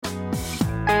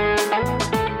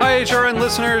HRN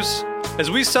listeners.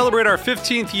 As we celebrate our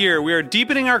 15th year, we are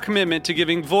deepening our commitment to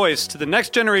giving voice to the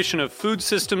next generation of food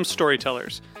systems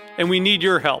storytellers, and we need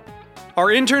your help. Our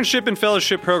internship and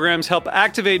fellowship programs help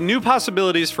activate new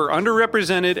possibilities for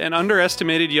underrepresented and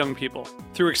underestimated young people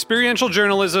through experiential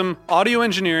journalism, audio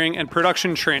engineering, and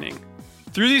production training.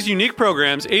 Through these unique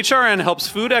programs, HRN helps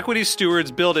food equity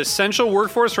stewards build essential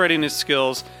workforce readiness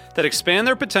skills that expand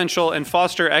their potential and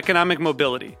foster economic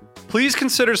mobility. Please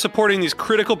consider supporting these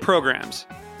critical programs.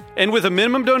 And with a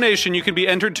minimum donation, you can be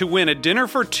entered to win a dinner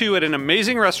for two at an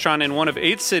amazing restaurant in one of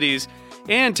 8 cities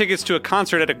and tickets to a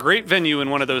concert at a great venue in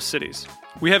one of those cities.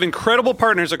 We have incredible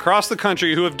partners across the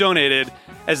country who have donated,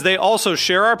 as they also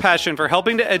share our passion for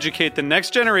helping to educate the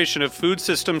next generation of food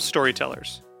systems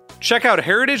storytellers. Check out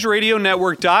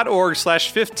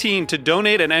heritageradionetwork.org/15 to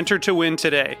donate and enter to win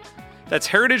today. That's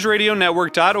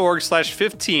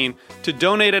heritageradionetwork.org/15 to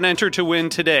donate and enter to win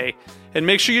today. And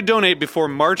make sure you donate before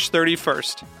March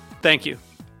 31st. Thank you.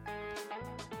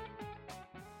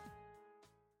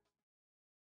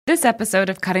 This episode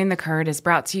of Cutting the Curd is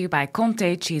brought to you by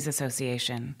Comté Cheese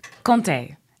Association.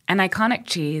 Comté, an iconic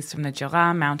cheese from the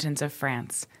Jura Mountains of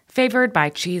France, favored by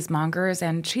cheesemongers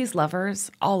and cheese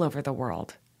lovers all over the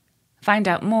world. Find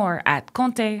out more at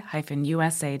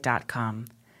comte-usa.com.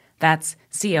 That's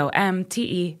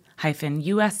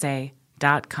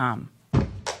COMTE-USA.com.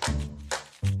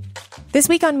 This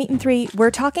week on Meat and Three,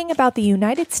 we're talking about the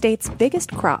United States'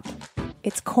 biggest crop.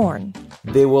 It's corn.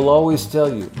 They will always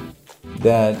tell you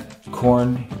that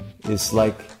corn is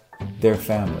like their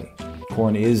family.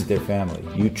 Corn is their family.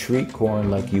 You treat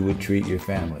corn like you would treat your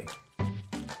family.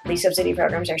 These subsidy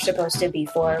programs are supposed to be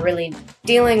for really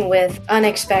dealing with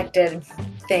unexpected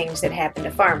things that happen to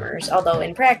farmers, although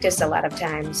in practice, a lot of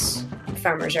times,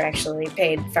 farmers are actually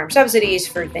paid farm subsidies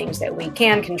for things that we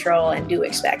can control and do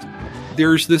expect.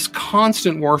 There's this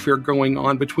constant warfare going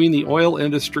on between the oil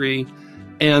industry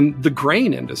and the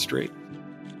grain industry.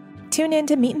 Tune in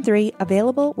to Meat and Three,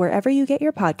 available wherever you get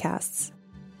your podcasts.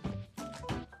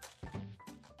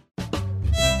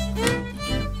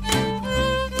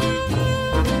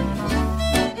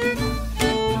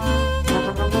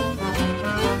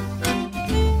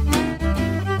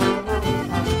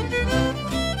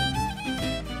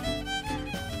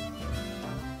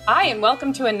 Hi, and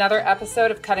welcome to another episode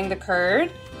of Cutting the Curd.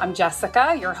 I'm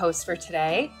Jessica, your host for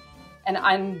today, and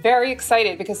I'm very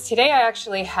excited because today I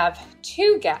actually have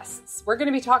 2 guests. We're going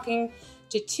to be talking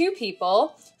to 2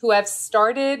 people who have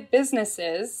started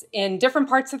businesses in different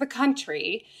parts of the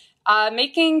country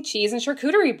making cheese and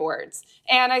charcuterie boards.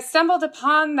 And I stumbled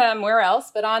upon them where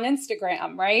else but on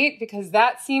Instagram, right? Because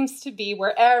that seems to be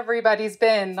where everybody's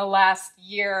been the last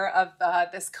year of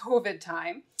this COVID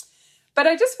time. But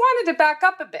I just wanted to back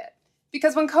up a bit,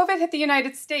 because when COVID hit the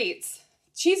United States,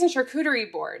 cheese and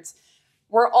charcuterie boards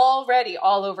were already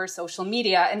all over social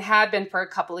media and had been for a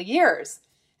couple of years.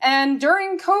 And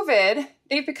during COVID,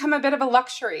 they've become a bit of a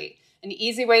luxury, an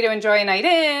easy way to enjoy a night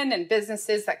in, and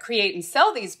businesses that create and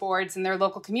sell these boards in their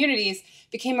local communities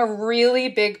became a really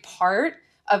big part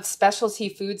of specialty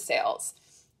food sales.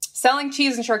 Selling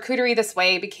cheese and charcuterie this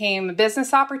way became a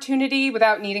business opportunity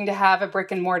without needing to have a brick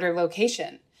and mortar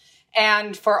location.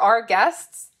 And for our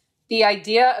guests, the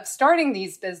idea of starting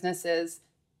these businesses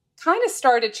kind of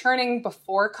started churning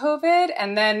before COVID.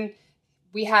 And then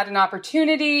we had an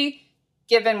opportunity,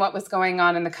 given what was going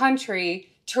on in the country,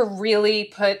 to really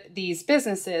put these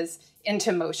businesses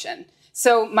into motion.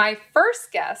 So my first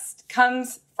guest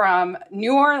comes from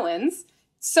New Orleans.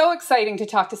 So exciting to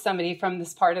talk to somebody from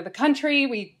this part of the country.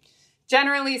 We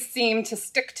generally seem to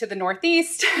stick to the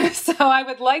Northeast. So I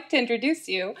would like to introduce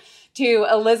you to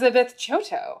Elizabeth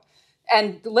Choteau.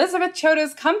 And Elizabeth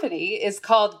Choteau's company is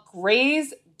called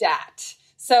Gray's Dat.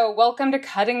 So welcome to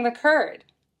Cutting the Curd.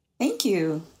 Thank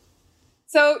you.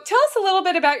 So tell us a little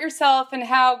bit about yourself and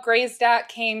how Gray's Dat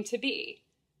came to be.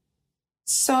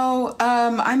 So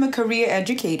I'm a career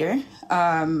educator.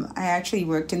 I actually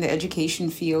worked in the education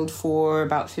field for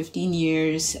about 15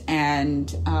 years and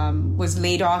was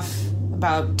laid off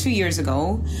about 2 years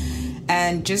ago.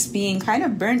 And just being kind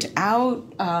of burnt out,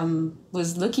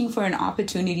 was looking for an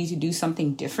opportunity to do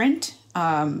something different.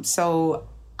 So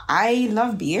I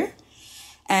love beer,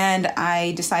 and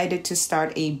I decided to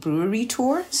start a brewery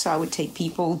tour. So I would take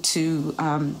people to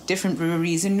different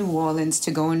breweries in New Orleans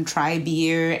to go and try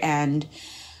beer, and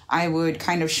I would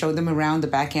kind of show them around the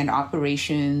back-end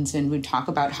operations and would talk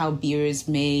about how beer is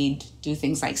made, do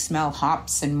things like smell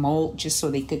hops and malt, just so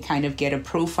they could kind of get a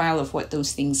profile of what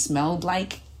those things smelled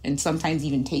like, and sometimes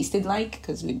even tasted like,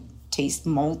 because we taste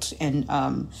malt and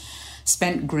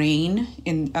spent grain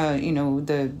in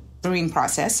the brewing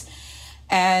process.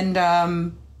 And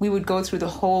we would go through the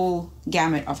whole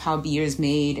gamut of how beer is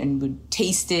made and would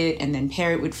taste it and then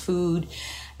pair it with food.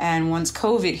 And once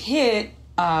COVID hit,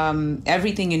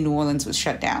 everything in New Orleans was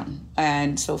shut down.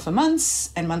 And so for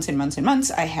months and months and months and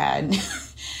months, I had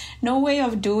no way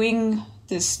of doing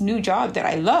this new job that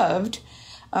I loved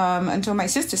until my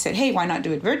sister said, hey, why not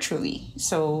do it virtually?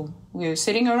 So we were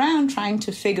sitting around trying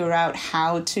to figure out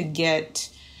how to get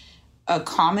a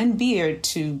common beer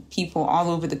to people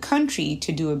all over the country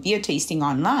to do a beer tasting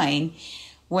online,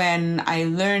 when I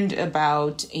learned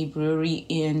about a brewery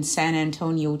in San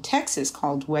Antonio, Texas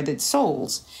called Weathered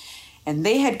Souls. And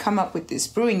they had come up with this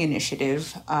brewing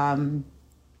initiative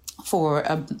for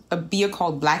a beer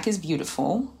called Black is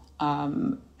Beautiful.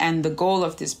 And the goal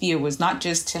of this beer was not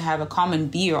just to have a common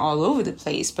beer all over the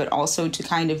place, but also to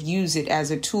kind of use it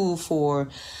as a tool for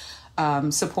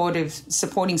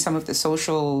supporting some of the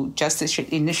social justice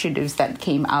initiatives that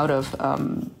came out of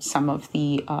some of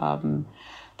the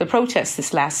protests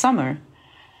this last summer.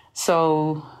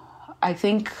 So I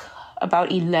think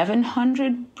about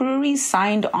 1,100 breweries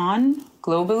signed on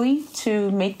globally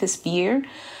to make this beer.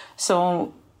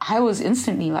 So I was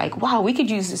instantly like, wow, we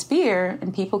could use this beer,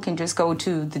 and people can just go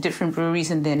to the different breweries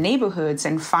in their neighborhoods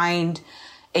and find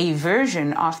a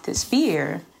version of this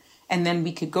beer. And then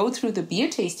we could go through the beer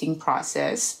tasting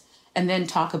process and then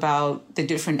talk about the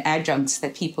different adjuncts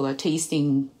that people are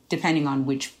tasting depending on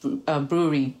which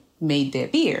brewery made their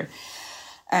beer.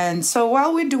 And so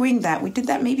while we're doing that, we did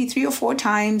that maybe 3 or 4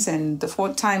 times. And the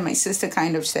 4th time, my sister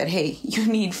kind of said, hey, you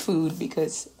need food,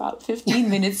 because about 15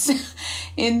 minutes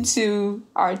into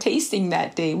our tasting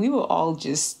that day, we were all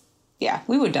just,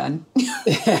 we were done.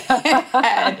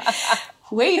 Had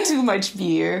way too much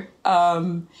beer.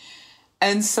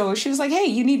 And so she was like, hey,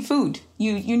 you need food.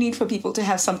 You need for people to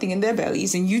have something in their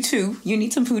bellies. And you too, you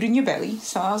need some food in your belly.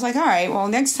 So I was like, all right, well,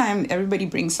 next time everybody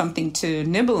brings something to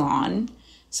nibble on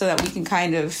so that we can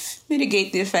kind of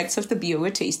mitigate the effects of the beer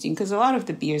we're tasting. Because a lot of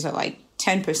the beers are like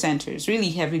 10%ers, really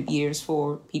heavy beers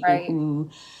for people who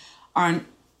aren't,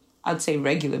 I'd say,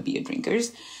 regular beer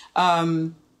drinkers.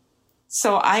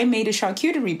 So I made a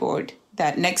charcuterie board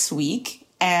that next week,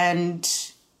 and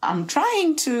I'm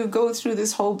trying to go through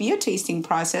this whole beer tasting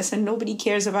process, and nobody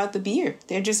cares about the beer.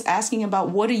 They're just asking about,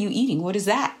 what are you eating? What is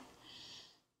that?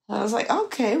 I was like,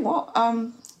 okay, well,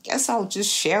 guess I'll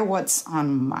just share what's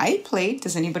on my plate.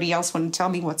 Does anybody else want to tell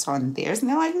me what's on theirs? And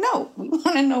they're like, no, we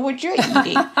want to know what you're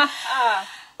eating.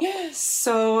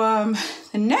 So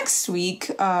the next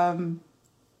week, I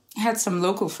had some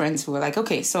local friends who were like,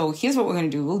 okay, so here's what we're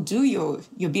going to do. We'll do your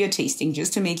beer tasting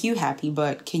just to make you happy,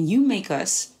 but can you make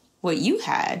us what you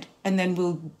had, and then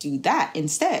we'll do that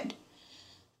instead.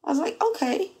 I was like,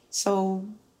 okay. So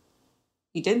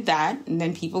we did that, and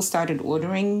then people started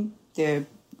ordering their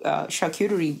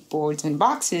charcuterie boards and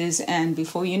boxes, and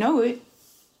before you know it,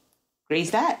 raise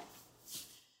that.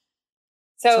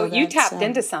 So you tapped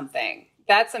into something.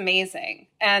 That's amazing.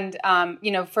 And,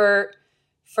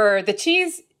 for the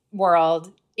cheese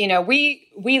world,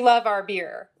 we love our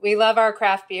beer. We love our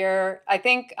craft beer. I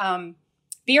think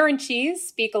beer and cheese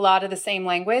speak a lot of the same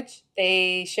language.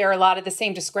 They share a lot of the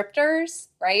same descriptors,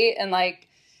 right? And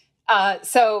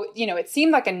so it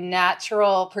seemed like a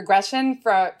natural progression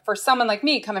for someone like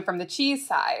me coming from the cheese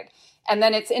side. And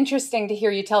then it's interesting to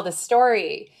hear you tell the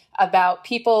story about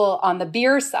people on the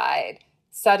beer side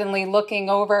suddenly looking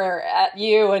over at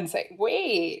you and saying,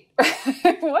 wait,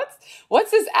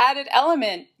 what's this added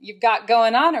element you've got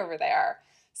going on over there?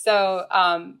 So,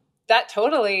 that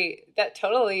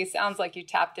totally sounds like you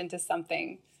tapped into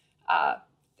something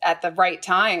at the right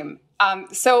time.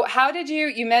 So how did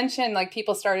you mentioned like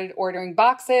people started ordering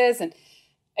boxes, and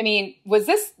I mean, was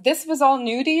this was all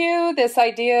new to you, this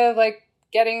idea of like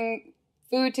getting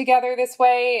food together this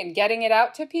way and getting it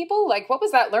out to people? Like, what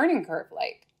was that learning curve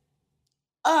like?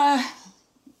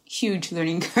 Huge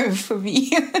learning curve for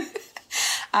me.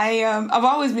 I've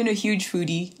always been a huge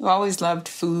foodie. I've always loved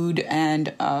food,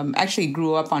 and actually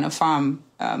grew up on a farm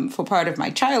for part of my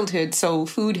childhood. So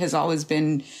food has always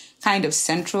been kind of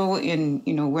central in,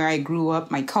 where I grew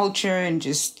up, my culture, and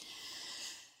just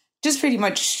pretty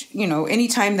much,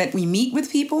 anytime that we meet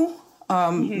with people,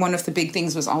 one of the big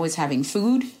things was always having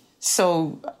food.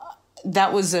 So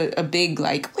that was a big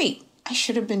like, wait, I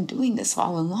should have been doing this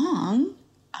all along.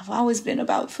 I've always been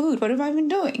about food. What have I been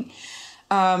doing?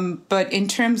 But in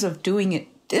terms of doing it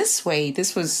this way,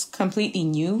 this was completely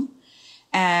new.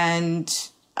 And,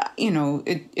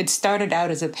 it started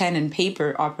out as a pen and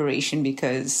paper operation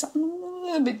because I'm a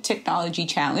little bit technology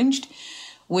challenged,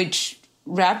 which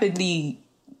rapidly,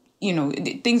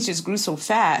 things just grew so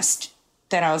fast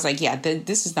that I was like,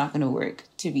 this is not going to work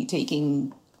to be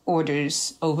taking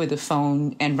orders over the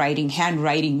phone and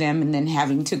handwriting them and then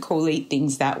having to collate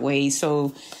things that way.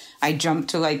 So I jumped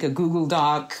to like a Google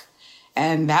Doc,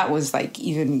 and that was like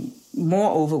even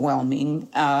more overwhelming.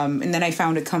 And then I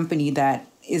found a company that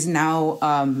is now,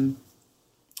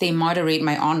 they moderate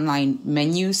my online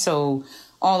menu. So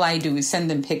all I do is send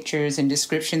them pictures and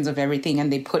descriptions of everything,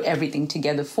 and they put everything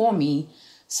together for me.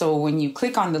 So when you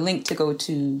click on the link to go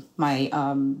to my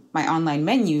my online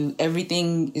menu,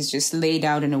 everything is just laid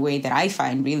out in a way that I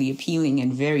find really appealing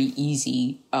and very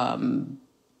easy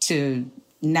to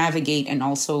navigate and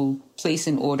also place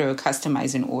an order or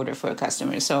customize an order for a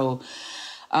customer. So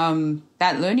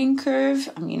that learning curve,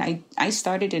 I mean, I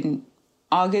started in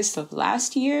August of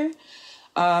last year.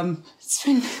 It's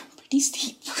been pretty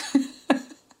steep.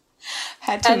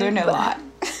 Had to learn a lot.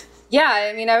 Yeah,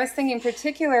 I mean, I was thinking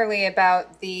particularly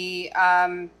about the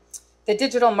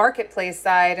digital marketplace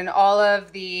side and all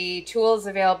of the tools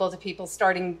available to people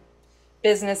starting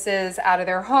businesses out of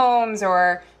their homes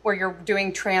or where you're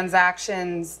doing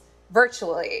transactions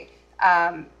virtually.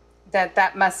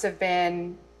 That must have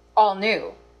been all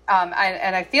new.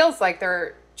 And it feels like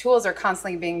their tools are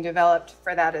constantly being developed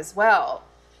for that as well.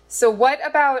 So what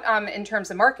about in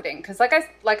terms of marketing? Because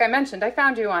like I mentioned, I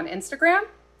found you on Instagram.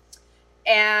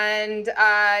 And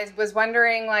I was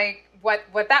wondering, like,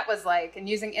 what that was like, and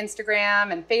using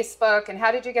Instagram and Facebook, and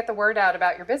how did you get the word out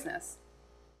about your business?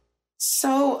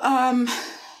 So, I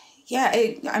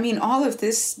mean, all of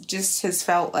this just has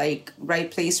felt like right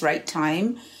place, right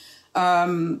time.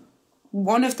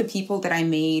 One of the people that I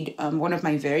made one of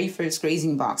my very first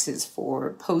grazing boxes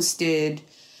for posted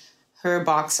her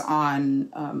box on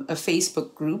a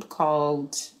Facebook group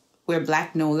called Where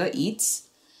Black Nola Eats.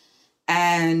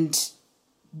 And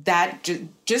that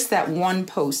just that one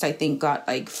post, I think, got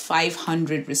like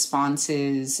 500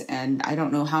 responses and I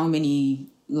don't know how many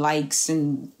likes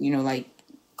and, you know, like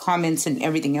comments and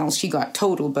everything else she got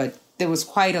total, but there was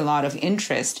quite a lot of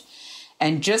interest.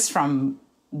 And just from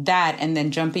that and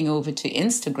then jumping over to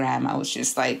Instagram, I was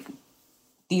just like,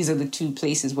 these are the two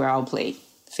places where I'll play: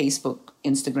 Facebook,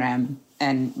 Instagram,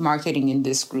 and marketing in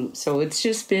this group. So it's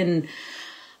just been,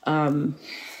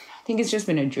 I think it's just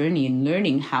been a journey in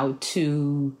learning how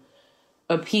to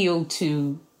appeal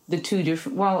to the two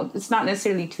different, well, it's not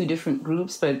necessarily two different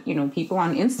groups, but, you know, people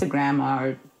on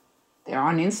Instagram they're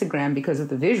on Instagram because of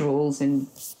the visuals, and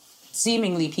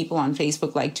seemingly people on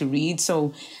Facebook like to read.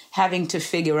 So having to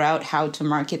figure out how to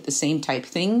market the same type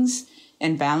things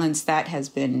and balance that it's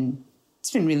been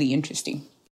really interesting.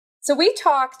 So we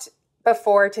talked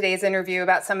before today's interview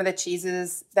about some of the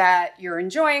cheeses that you're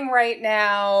enjoying right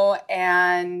now.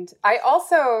 And I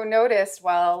also noticed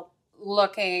while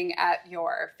looking at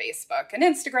your Facebook and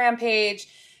Instagram page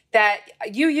that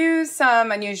you use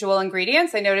some unusual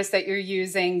ingredients. I noticed that you're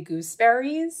using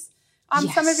gooseberries on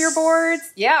some of your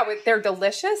boards. Yeah, they're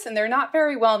delicious and they're not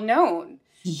very well known.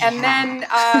 Yeah. And then,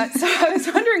 so I was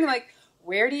wondering, like,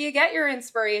 where do you get your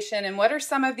inspiration, and what are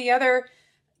some of the other,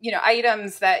 you know,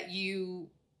 items that you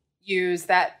use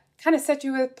that kind of set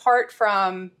you apart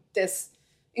from this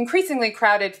increasingly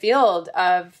crowded field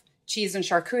of cheese and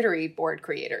charcuterie board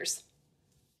creators?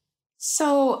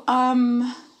 So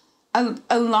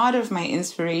a lot of my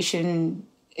inspiration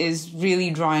is really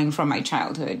drawing from my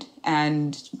childhood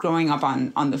and growing up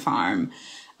on the farm.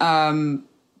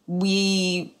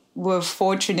 We were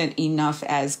fortunate enough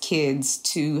as kids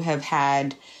to have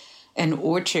had an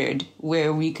orchard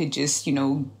where we could just, you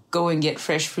know, go and get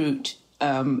fresh fruit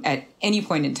at any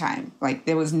point in time. Like,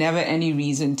 there was never any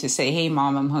reason to say, hey,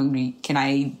 Mom, I'm hungry. Can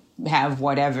I have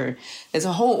whatever? There's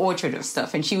a whole orchard of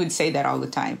stuff. And she would say that all the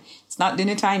time. It's not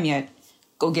dinner time yet.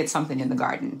 Go get something in the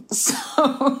garden. So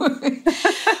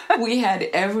we had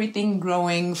everything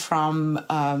growing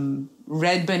from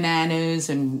red bananas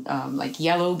and like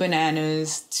yellow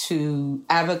bananas to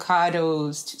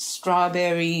avocados to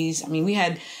strawberries. I mean,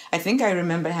 I think I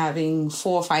remember having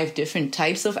 4 or 5 different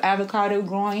types of avocado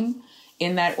growing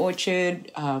in that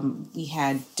orchard. We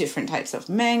had different types of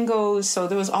mangoes. So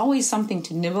there was always something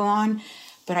to nibble on.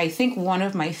 But I think one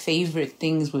of my favorite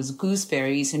things was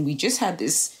gooseberries. And we just had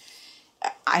this,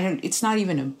 it's not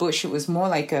even a bush. It was more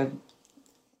like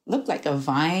looked like a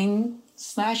vine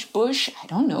 / bush. I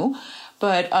don't know.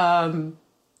 But,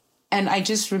 and I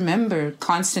just remember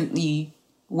constantly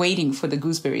waiting for the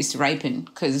gooseberries to ripen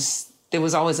because there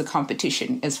was always a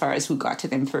competition as far as who got to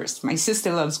them first. My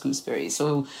sister loves gooseberries.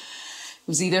 So it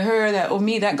was either her or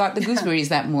me that got the gooseberries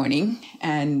that morning.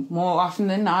 And more often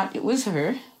than not, it was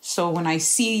her. So when I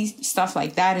see stuff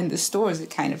like that in the stores, it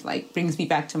kind of like brings me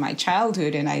back to my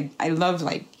childhood. And I love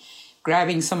like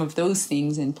grabbing some of those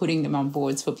things and putting them on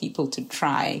boards for people to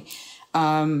try.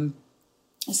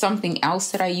 Something else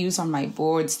that I use on my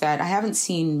boards that I haven't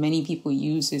seen many people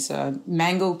use is a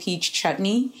mango peach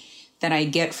chutney that I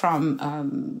get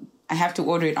from, I have to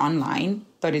order it online,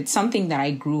 but it's something that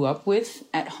I grew up with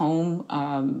at home.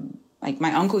 Like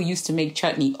my uncle used to make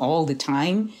chutney all the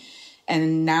time.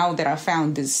 And now that I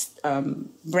found this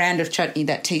brand of chutney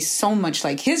that tastes so much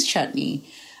like his chutney,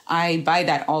 I buy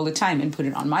that all the time and put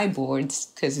it on my boards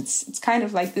because it's kind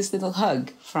of like this little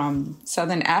hug from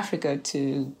Southern Africa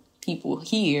to people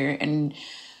here. And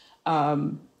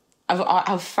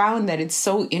I've found that it's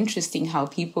so interesting how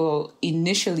people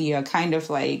initially are kind of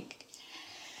like,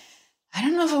 I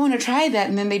don't know if I want to try that.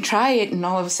 And then they try it and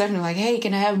all of a sudden they're like, hey,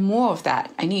 can I have more of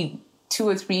that? I need 2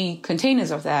 or 3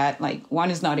 containers of that. Like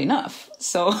one is not enough.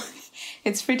 So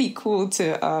it's pretty cool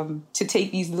to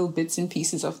take these little bits and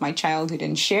pieces of my childhood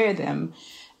and share them.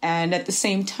 And at the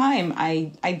same time,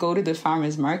 I go to the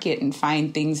farmer's market and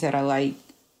find things that are like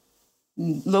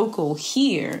local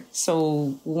here.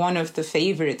 So one of the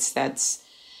favorites that's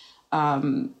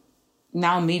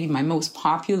now maybe my most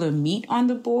popular meat on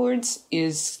the boards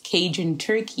is Cajun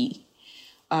turkey.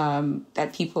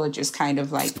 That people are just kind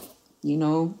of like,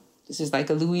 this is like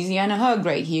a Louisiana hug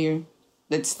right here.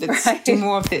 Let's do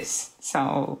more of this.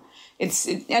 So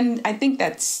and I think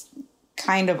that's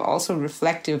kind of also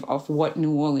reflective of what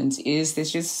New Orleans is.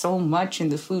 There's just so much in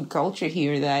the food culture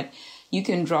here that you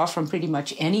can draw from pretty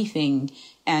much anything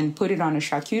and put it on a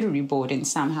charcuterie board and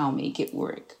somehow make it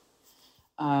work.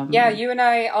 You and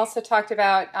I also talked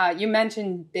about, you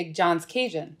mentioned Big John's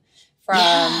Cajun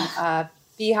from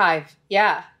Beehive.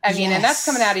 Yeah. I mean, and that's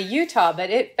coming out of Utah, but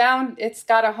it's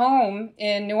got a home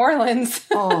in New Orleans.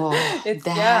 Oh,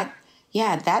 that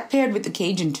paired with the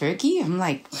Cajun turkey. I'm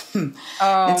like,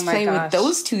 let's play with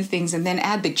those 2 things and then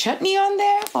add the chutney on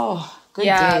there. Oh, good day.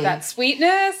 That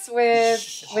sweetness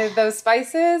with those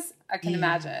spices. I can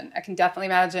imagine. I can definitely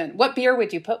imagine. What beer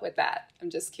would you put with that? I'm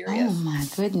just curious. Oh my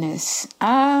goodness.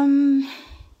 I'm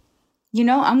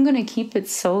going to keep it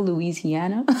so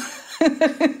Louisiana.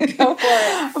 Go for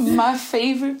it. My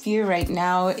favorite beer right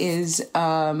now is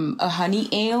a honey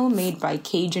ale made by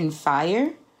Cajun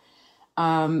Fire.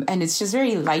 And it's just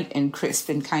very light and crisp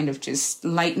and kind of just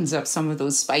lightens up some of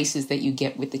those spices that you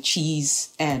get with the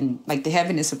cheese and like the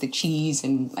heaviness of the cheese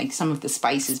and like some of the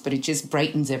spices, but it just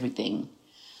brightens everything.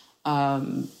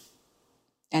 And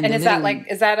is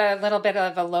that a little bit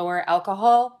of a lower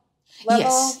alcohol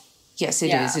level? Yes,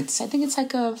 it is. I think it's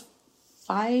like a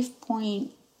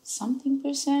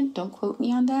 5-point-something%. Don't quote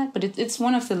me on that, but it's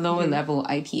one of the lower level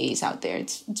IPAs out there.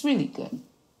 It's really good.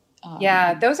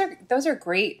 Those are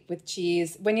great with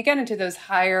cheese. When you get into those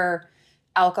higher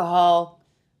alcohol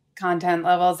content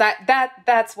levels,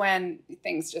 that's when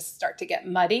things just start to get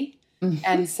muddy.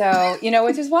 And so,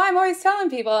 which is why I'm always telling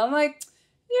people, I'm like,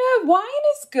 wine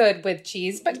is good with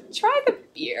cheese, but try the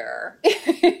beer.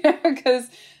 Because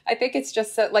I think it's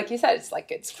just so, like you said,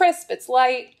 it's crisp, it's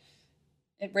light.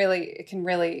 It can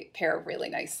really pair really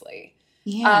nicely.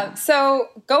 Yeah. So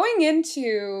going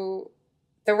into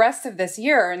the rest of this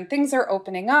year and things are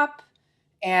opening up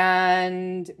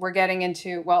and we're getting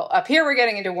into, up here we're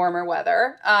getting into warmer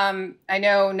weather. I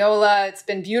know NOLA, it's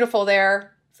been beautiful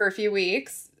there for a few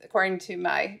weeks, according to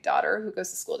my daughter who goes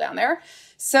to school down there.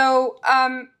 So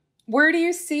where do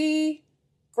you see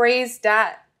Grazed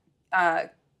Dat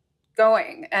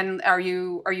going? And are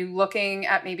you looking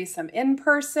at maybe some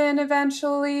in-person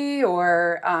eventually,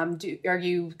 or are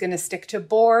you going to stick to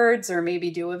boards or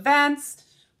maybe do events?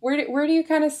 Where do you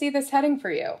kind of see this heading for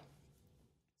you?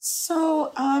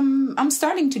 So I'm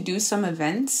starting to do some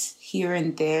events here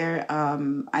and there.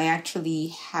 I actually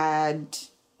had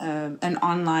an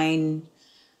online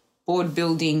board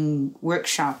building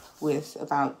workshop with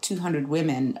about 200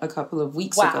 women a couple of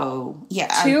weeks ago. Yeah,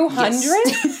 200?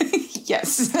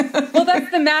 Yes. Well, that's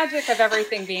the magic of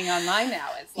everything being online now.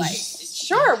 It's like,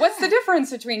 sure, what's the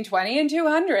difference between 20 and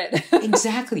 200?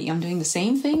 Exactly. I'm doing the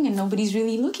same thing and nobody's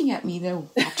really looking at me. They're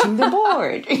watching the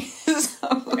board.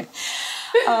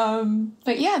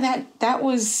 But yeah, that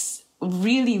was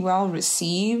really well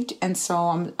received. And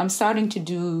so I'm starting to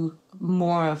do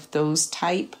more of those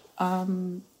type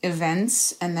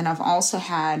events. And then I've also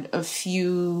had a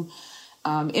few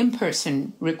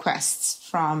in-person requests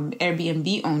from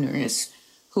Airbnb owners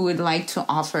who would like to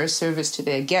offer a service to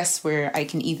their guests where I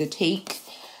can either take,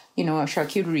 a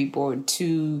charcuterie board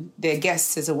to their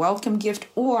guests as a welcome gift,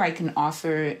 or I can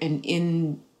offer an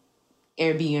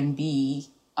Airbnb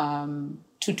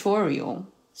tutorial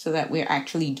so that we're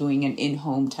actually doing an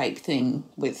in-home type thing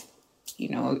with,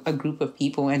 a group of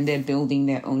people and they're building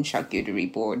their own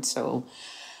charcuterie board. So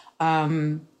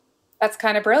that's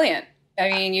kind of brilliant. I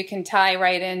mean, you can tie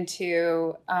right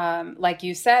into, like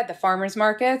you said, the farmers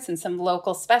markets and some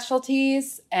local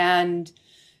specialties. And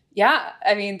yeah,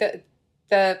 I mean,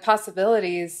 the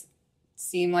possibilities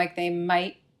seem like they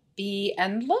might be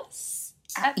endless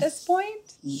at this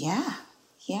point. Yeah.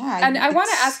 And I want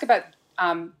to ask about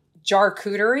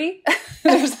charcuterie.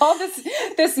 There's all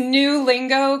this new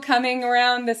lingo coming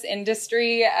around this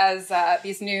industry as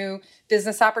these new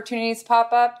business opportunities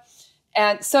pop up.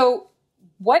 And so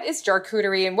what is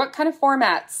charcuterie and what kind of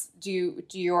formats do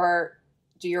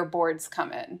your boards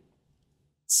come in?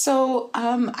 So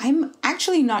I'm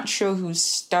actually not sure who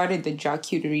started the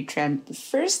charcuterie trend. The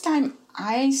first time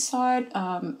I saw it,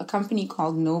 a company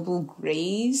called Noble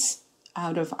Grays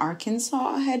out of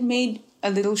Arkansas had made a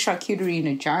little charcuterie in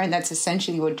a jar, and that's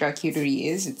essentially what charcuterie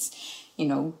is. It's,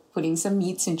 putting some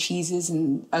meats and cheeses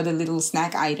and other little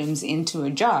snack items into a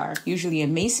jar, usually a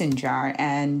mason jar,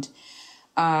 and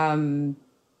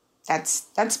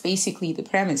that's basically the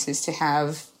premise, is to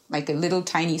have like a little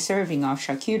tiny serving of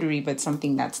charcuterie, but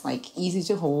something that's like easy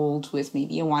to hold with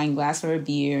maybe a wine glass or a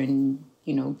beer, and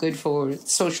good for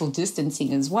social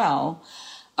distancing as well.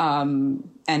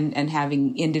 And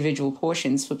having individual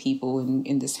portions for people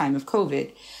in this time of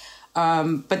COVID.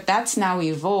 But that's now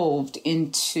evolved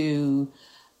into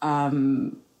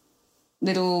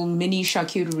little mini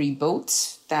charcuterie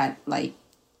boats that like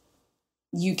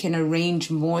you can arrange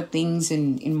more things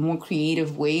in more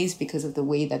creative ways because of the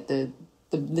way that the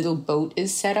little boat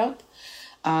is set up.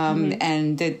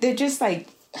 And they're just like,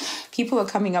 people are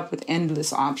coming up with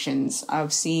endless options.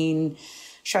 I've seen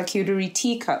charcuterie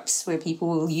teacups where people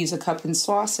will use a cup and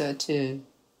saucer to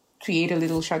create a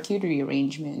little charcuterie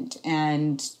arrangement.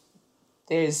 And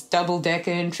there's double-decker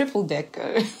and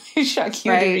triple-decker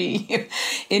charcuterie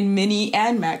in mini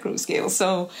and macro scale.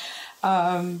 So,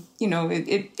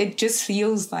 it just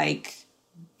feels like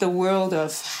the world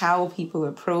of how people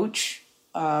approach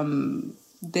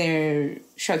their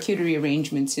charcuterie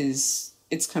arrangements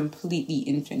it's completely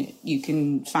infinite. You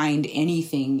can find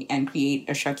anything and create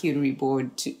a charcuterie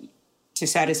board to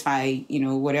satisfy,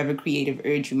 whatever creative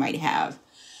urge you might have.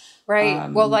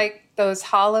 Right. Well, like those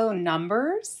hollow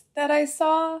numbers that I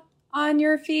saw on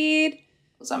your feed.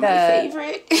 Those are my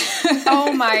favorite.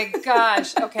 Oh my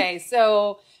gosh. Okay.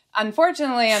 So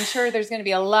unfortunately, I'm sure there's going to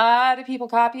be a lot of people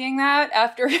copying that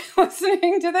after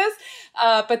listening to this.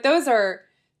 But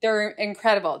they're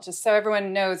incredible. Just so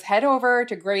everyone knows, head over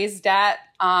to Gray's Dat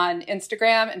on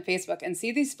Instagram and Facebook and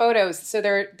see these photos. So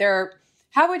they're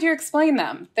how would you explain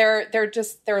them? They're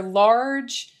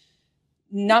large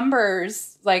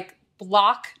numbers, like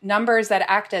block numbers that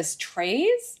act as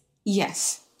trays?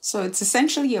 Yes. So it's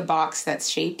essentially a box that's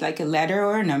shaped like a letter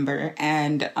or a number,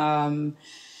 and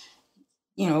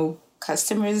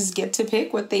customers get to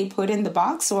pick what they put in the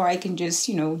box, or I can just,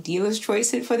 dealer's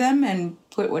choice it for them and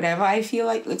put whatever I feel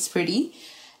like looks pretty.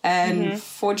 And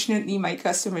fortunately, my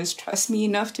customers trust me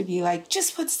enough to be like,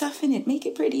 just put stuff in it, make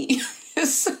it pretty.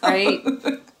 So, right.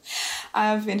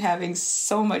 I've been having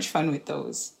so much fun with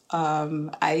those.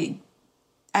 I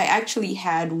actually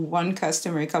had one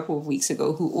customer a couple of weeks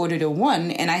ago who ordered a 1,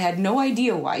 and I had no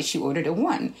idea why she ordered a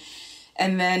 1.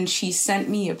 And then she sent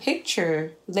me a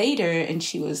picture later, and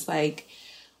she was like,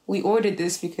 we ordered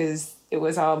this because it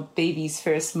was our baby's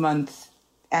first month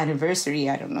anniversary.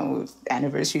 I don't know if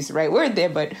anniversary is the right word there,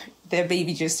 but their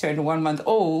baby just turned 1 month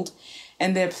old,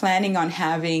 and they're planning on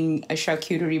having a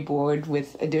charcuterie board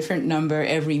with a different number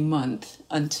every month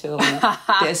until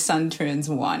their son turns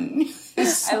 1.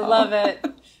 So, I love it.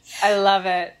 I love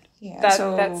it. Yeah,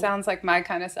 that sounds like my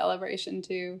kind of celebration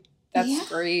too. That's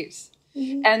great.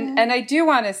 And I do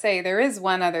want to say there is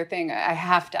one other thing I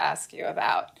have to ask you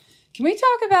about. Can we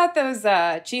talk about those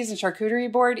cheese and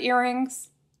charcuterie board earrings?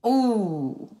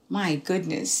 Oh, my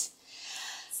goodness.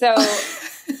 So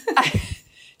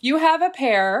you have a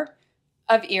pair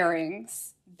of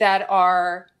earrings that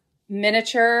are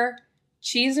miniature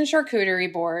cheese and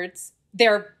charcuterie boards.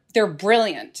 They're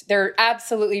brilliant. They're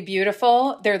absolutely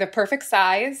beautiful. They're the perfect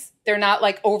size. They're not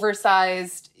like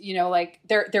oversized, like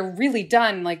they're really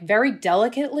done like very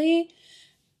delicately.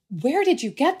 Where did you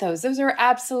get those? Those are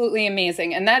absolutely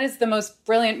amazing. And that is the most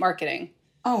brilliant marketing.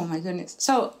 Oh my goodness.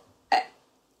 So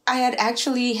I had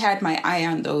actually had my eye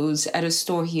on those at a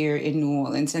store here in New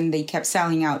Orleans, and they kept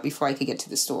selling out before I could get to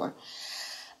the store.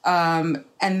 And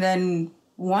then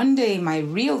one day, my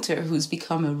realtor, who's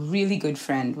become a really good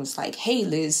friend, was like, hey,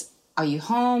 Liz, are you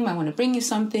home? I want to bring you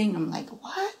something. I'm like,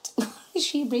 what? What is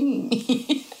she bringing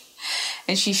me?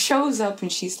 And she shows up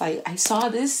and she's like, I saw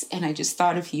this and I just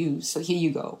thought of you. So here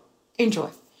you go. Enjoy.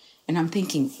 And I'm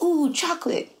thinking, ooh,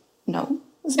 chocolate. No,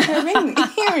 it's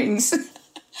my earrings.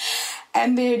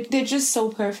 And they're just so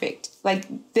perfect.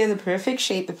 Like, they're the perfect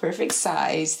shape, the perfect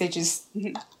size. They're just,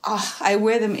 I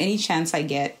wear them any chance I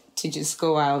get to just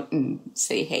go out and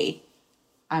say, hey,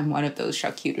 I'm one of those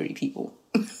charcuterie people.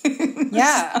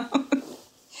 Yeah.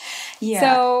 Yeah.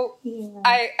 So,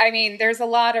 I mean, there's a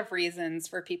lot of reasons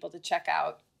for people to check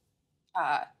out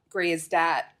Grazed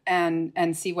At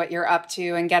and see what you're up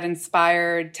to and get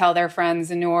inspired, tell their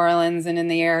friends in New Orleans and in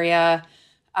the area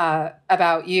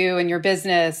about you and your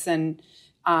business. And,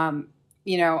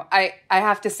 you know, I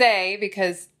have to say,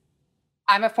 because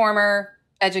I'm a former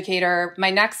educator, my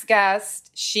next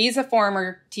guest, she's a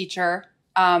former teacher.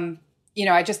 You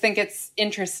know, I just think it's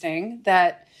interesting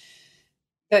that,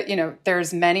 you know,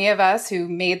 there's many of us who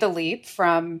made the leap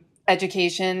from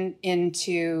education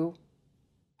into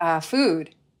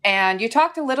food. And you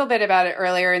talked a little bit about it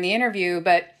earlier in the interview,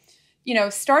 but, you know,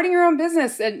 starting your own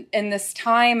business in this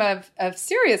time of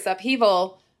serious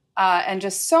upheaval and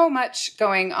just so much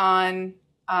going on,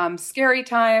 scary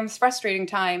times, frustrating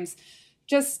times,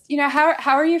 just, you know,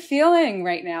 how are you feeling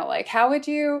right now? Like, how would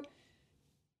you,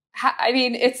 I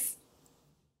mean,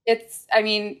 I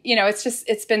mean, you know,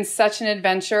 it's been such an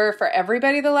adventure for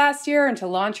everybody the last year, and to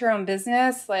launch your own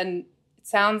business, and it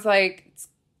sounds like it's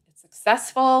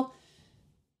successful.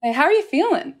 Like, how are you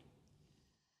feeling?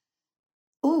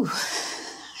 Ooh,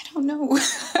 I don't know.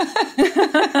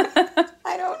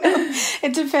 I don't know.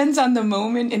 It depends on the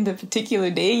moment in the particular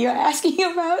day you're asking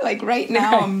about. Like right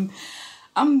now,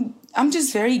 I'm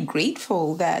just very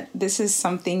grateful that this is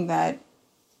something that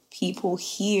people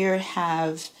here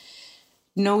have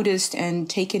noticed and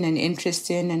taken an interest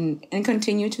in and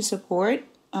continue to support,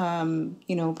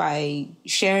 you know, by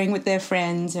sharing with their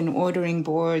friends and ordering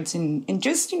boards and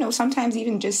just, you know, sometimes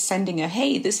even just sending a,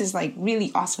 hey, this is like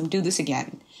really awesome, do this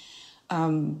again.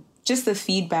 Just the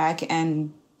feedback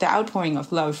and the outpouring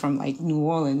of love from like New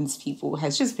Orleans people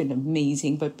has just been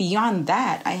amazing. But beyond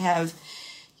that, I have,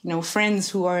 you know,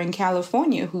 friends who are in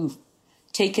California who've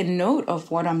taken note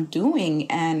of what I'm doing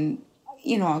and,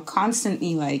 you know, are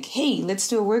constantly like, hey, let's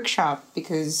do a workshop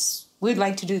because we'd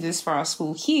like to do this for our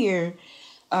school here.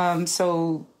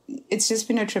 So it's just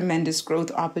been a tremendous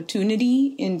growth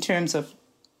opportunity in terms of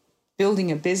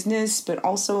building a business, but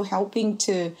also helping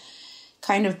to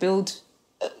kind of build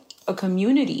a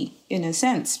community in a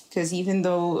sense, because even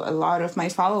though a lot of my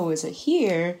followers are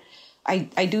here,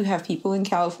 I do have people in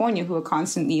California who are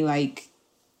constantly like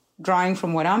drawing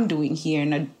from what I'm doing here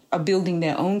and are building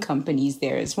their own companies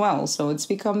there as well. So it's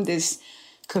become this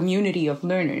community of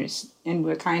learners, and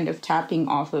we're kind of tapping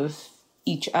off of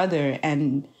each other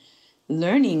and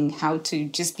learning how to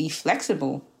just be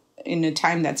flexible in a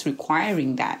time that's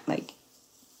requiring that. Like,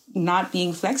 not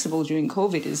being flexible during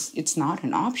COVID it's not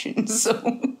an option.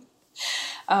 So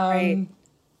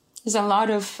there's a lot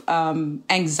of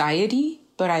anxiety,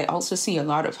 but I also see a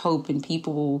lot of hope in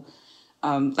people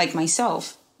like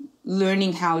myself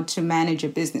learning how to manage a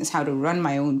business, how to run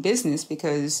my own business,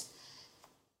 because,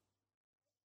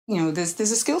 you know, there's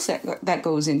a skill set that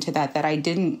goes into that I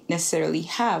didn't necessarily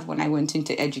have when I went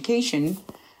into education.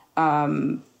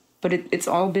 But it's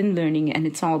all been learning, and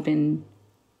it's all been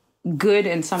good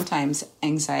and sometimes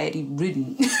anxiety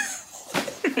ridden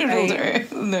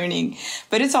learning,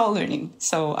 but it's all learning.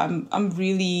 So I'm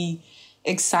really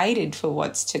excited for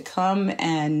what's to come,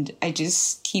 and I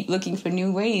just keep looking for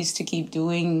new ways to keep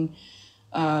doing,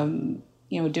 you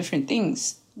know, different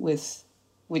things with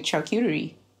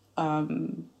charcuterie.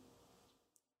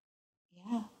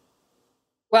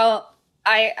 Well,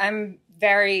 I'm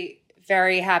very,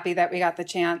 very happy that we got the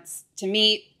chance to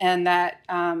meet, and that,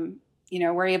 you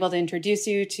know, we're able to introduce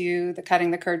you to the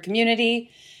Cutting the Curd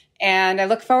community. And I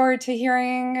look forward to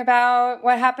hearing about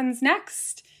what happens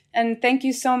next. And thank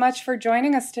you so much for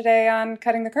joining us today on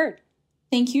Cutting the Curd.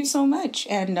 Thank you so much.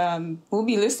 And we'll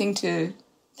be listening to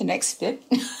the next bit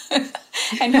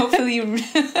and hopefully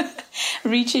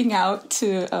reaching out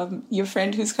to your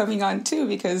friend who's coming on too,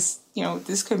 because, you know,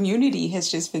 this community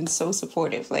has just been so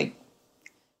supportive. Like,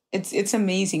 it's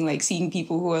amazing, like seeing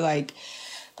people who are like,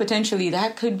 potentially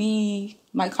that could be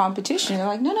my competition. They're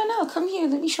like, no, come here,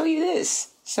 let me show you this.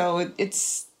 So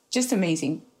it's just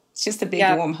amazing. It's just a big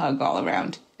warm hug all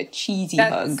around, a cheesy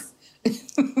hug.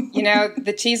 You know,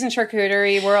 the cheese and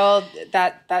charcuterie world,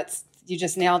 that's you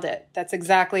just nailed it. That's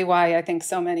exactly why I think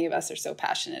so many of us are so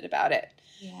passionate about it.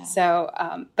 Yeah.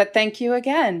 So, but thank you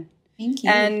again. Thank you.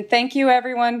 And thank you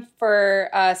everyone for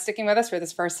sticking with us for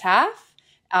this first half.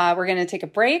 We're going to take a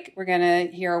break. We're going to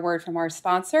hear a word from our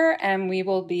sponsor, and we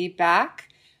will be back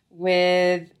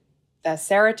with the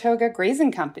Saratoga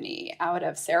Grazing Company out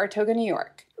of Saratoga, New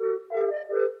York.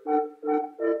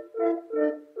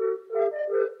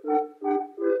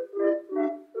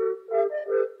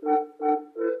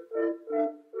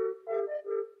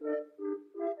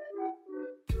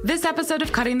 This episode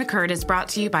of Cutting the Curd is brought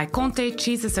to you by Comté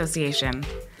Cheese Association.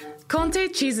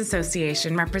 Comté Cheese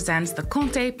Association represents the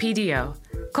Comté PDO,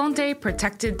 Comté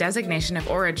Protected Designation of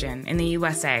Origin in the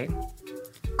USA.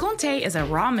 Comté is a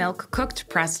raw milk cooked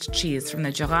pressed cheese from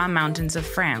the Jura Mountains of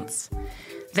France.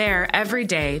 There, every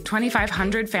day,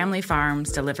 2,500 family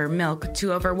farms deliver milk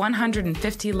to over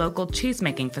 150 local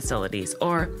cheesemaking facilities,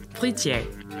 or fruitiers.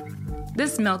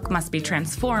 This milk must be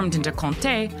transformed into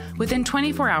Comté within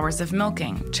 24 hours of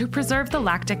milking to preserve the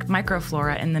lactic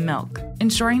microflora in the milk,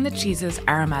 ensuring the cheese's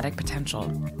aromatic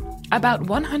potential. About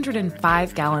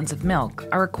 105 gallons of milk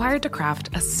are required to craft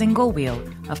a single wheel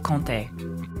of Comté.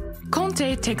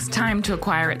 Comté takes time to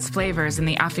acquire its flavors in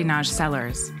the affinage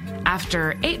cellars.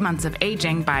 After 8 months of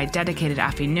aging by dedicated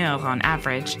affineurs on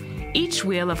average, each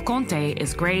wheel of Comté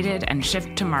is graded and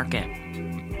shipped to market.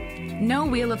 No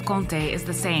wheel of Comté is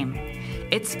the same.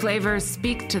 Its flavors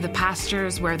speak to the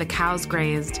pastures where the cows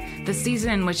grazed, the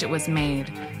season in which it was made,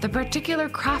 the particular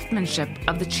craftsmanship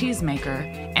of the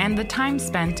cheesemaker, and the time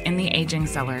spent in the aging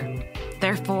cellar.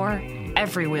 Therefore,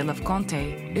 every wheel of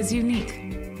Comté is unique.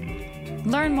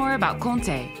 Learn more about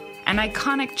Comté, an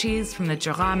iconic cheese from the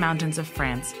Jura Mountains of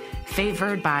France,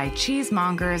 favored by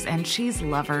cheesemongers and cheese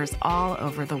lovers all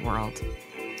over the world.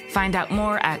 Find out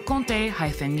more at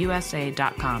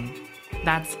comte-usa.com.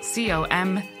 That's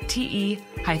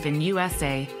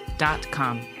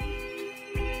COMTE-USA.com.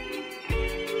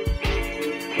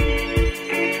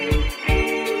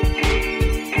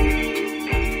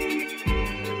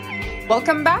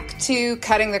 Welcome back to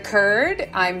Cutting the Curd.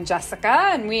 I'm Jessica,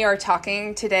 and we are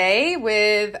talking today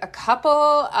with a couple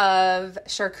of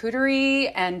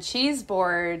charcuterie and cheese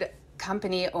board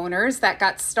company owners that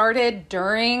got started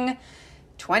during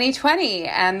 2020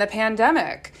 and the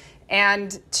pandemic.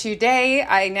 And today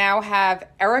I now have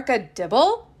Erica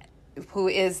Dibble, who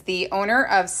is the owner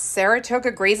of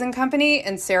Saratoga Grazing Company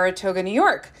in Saratoga, New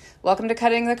York. Welcome to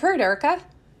Cutting the Curd, Erica.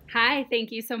 Hi,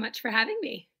 thank you so much for having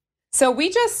me. So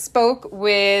we just spoke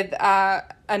with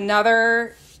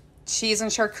another cheese and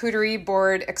charcuterie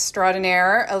board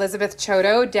extraordinaire, Elizabeth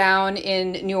Chodo, down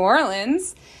in New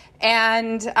Orleans.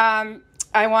 And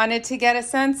I wanted to get a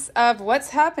sense of what's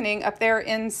happening up there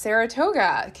in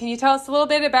Saratoga. Can you tell us a little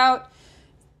bit about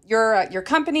your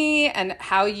company and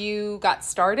how you got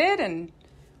started and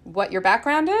what your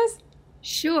background is?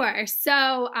 Sure.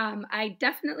 So I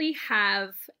definitely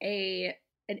have an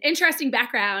interesting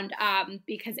background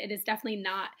because it is definitely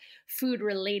not food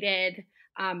related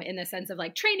in the sense of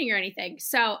like training or anything.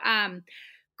 So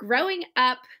growing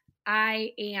up,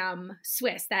 I am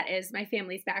Swiss. That is my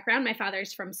family's background. My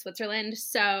father's from Switzerland.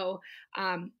 So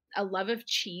a love of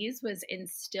cheese was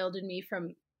instilled in me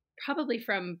probably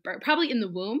in the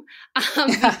womb,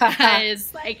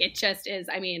 because like it just is.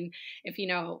 I mean, if you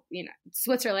know,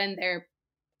 Switzerland, they're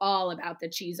all about the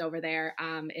cheese over there.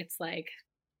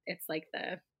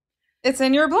 It's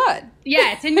in your blood.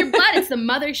 Yeah, it's in your blood. It's the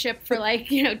mothership for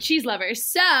cheese lovers.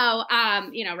 So,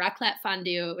 raclette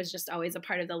fondue, it was just always a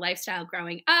part of the lifestyle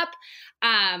growing up.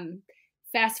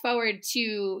 Fast forward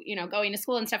to, going to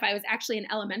school and stuff. I was actually an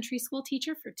elementary school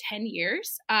teacher for 10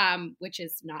 years, which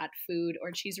is not food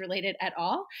or cheese related at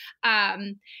all.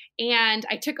 And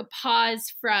I took a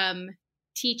pause from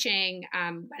teaching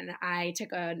when I took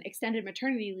an extended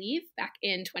maternity leave back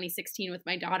in 2016 with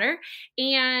my daughter.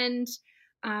 And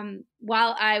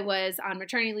while I was on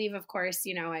maternity leave, of course,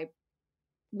 I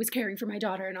was caring for my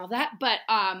daughter and all that, but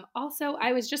also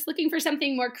I was just looking for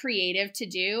something more creative to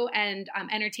do, and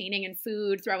entertaining and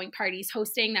food, throwing parties,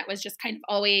 hosting. That was just kind of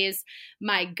always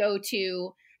my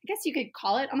go-to, I guess you could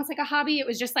call it almost like a hobby. It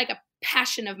was just like a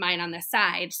passion of mine on the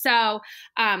side. So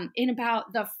in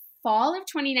about the fall of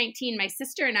 2019, my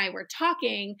sister and I were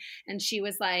talking, and she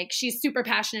was like, she's super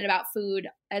passionate about food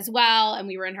as well. And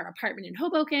we were in her apartment in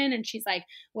Hoboken, and she's like,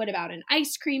 what about an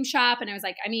ice cream shop? And I was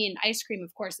like, I mean, ice cream,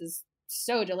 of course, is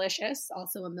so delicious.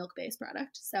 Also a milk-based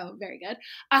product. So very good.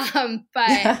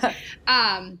 But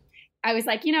I was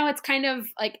like, it's kind of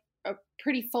like a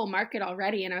pretty full market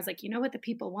already. And I was like, you know what the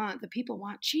people want? The people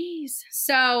want cheese.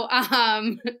 So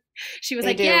she was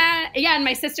yeah. And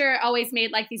my sister always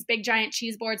made like these big giant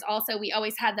cheese boards. Also, we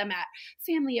always had them at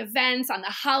family events on the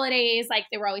holidays. Like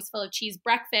they were always full of cheese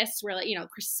breakfasts where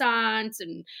croissants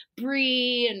and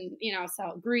brie and,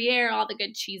 so Gruyere, all the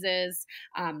good cheeses,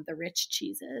 the rich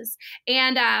cheeses.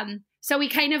 And so we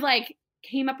kind of like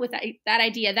came up with that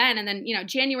idea then. And then,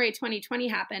 January 2020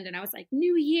 happened, and I was like,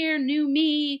 new year, new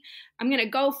me. I'm going to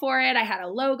go for it. I had a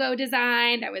logo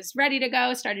designed. I was ready to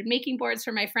go, started making boards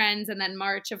for my friends. And then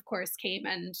March, of course, came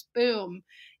and boom,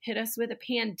 hit us with a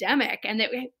pandemic. And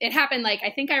it happened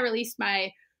I think I released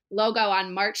my logo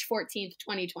on March 14th,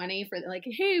 2020 for like,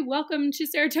 hey, welcome to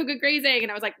Saratoga Grazing. And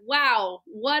I was like, wow,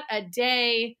 what a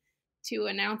day to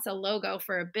announce a logo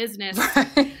for a business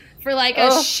for like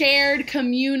a shared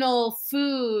communal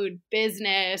food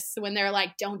business when they're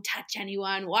like, don't touch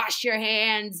anyone, wash your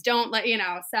hands, don't let,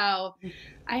 so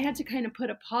I had to kind of put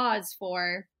a pause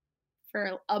for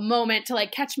a moment to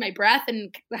like catch my breath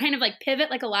and kind of like pivot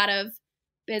like a lot of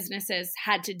businesses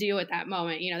had to do at that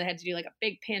moment. They had to do like a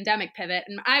big pandemic pivot.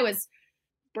 And I was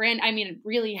it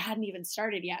really hadn't even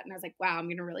started yet. And I was like, wow, I'm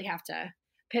going to really have to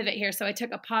pivot here. So I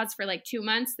took a pause for like 2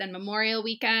 months, then Memorial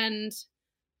Weekend.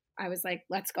 I was like,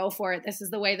 let's go for it. This is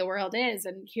the way the world is.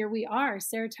 And here we are,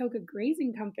 Saratoga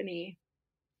Grazing Company.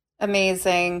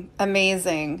 Amazing.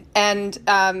 Amazing. And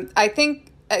I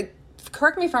think,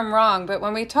 correct me if I'm wrong, but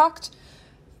when we talked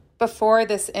before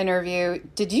this interview,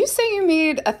 did you say you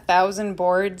made 1,000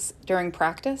 boards during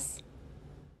practice?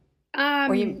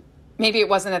 Maybe it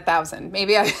wasn't 1,000.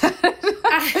 Maybe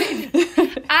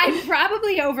I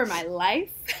probably over my life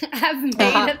have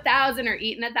made 1,000 or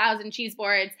eaten 1,000 cheese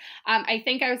boards. I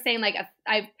think I was saying like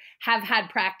I have had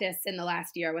practice in the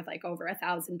last year with like over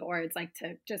 1,000 boards, like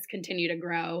to just continue to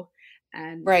grow.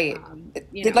 And right.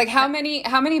 Like how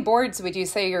many boards would you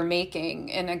say you're making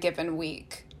in a given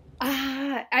week?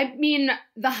 I mean,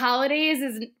 the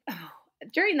holidays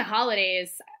during the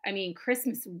holidays,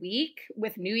 Christmas week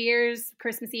with New Year's,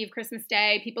 Christmas Eve, Christmas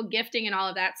Day, people gifting and all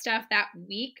of that stuff, that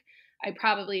week, I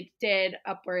probably did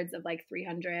upwards of like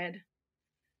 300.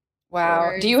 Wow.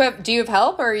 boards. Do you have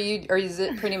help or is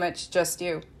it pretty much just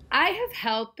you? I have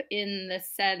help in the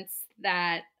sense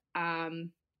that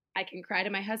I can cry to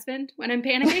my husband when I'm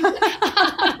panicking.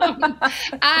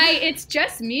 It's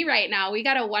just me right now. We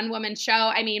got a one-woman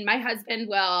show. My husband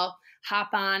will hop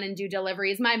on and do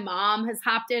deliveries. My mom has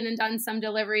hopped in and done some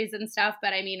deliveries and stuff.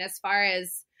 But as far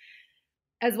as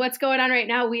what's going on right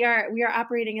now, we are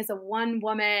operating as a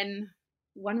one-woman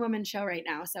show right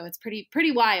now. So it's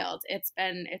pretty wild. It's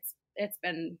been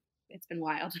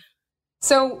wild.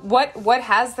 So what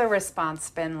has the response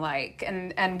been like,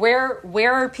 and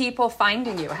where are people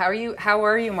finding you? How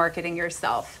are you marketing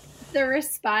yourself? The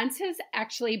response has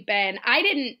actually been, I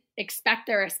didn't expect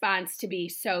the response to be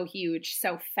so huge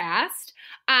so fast.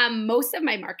 Most of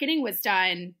my marketing was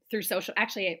done through social,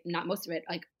 actually not most of it,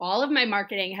 like all of my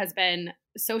marketing has been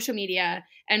social media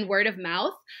and word of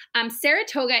mouth.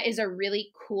 Saratoga is a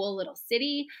really cool little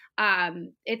city.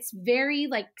 It's very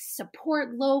like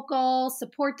support local,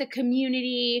 support the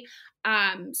community.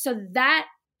 So that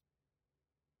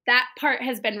part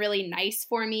has been really nice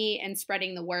for me and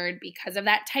spreading the word because of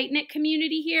that tight-knit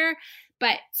community here.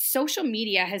 But social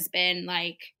media has been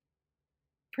like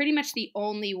pretty much the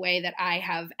only way that I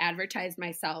have advertised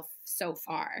myself so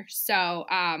far. So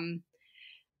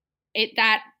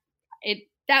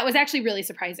that was actually really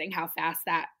surprising how fast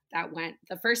that went.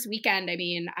 The first weekend,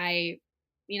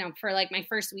 for like my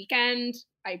first weekend,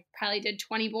 I probably did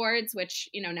 20 boards, which,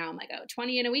 now I'm like,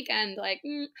 20 in a weekend, like,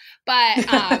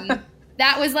 but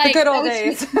that was like the good old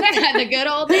days. The good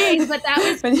old days, but that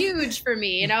was huge for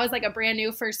me. And I was like a brand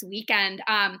new first weekend.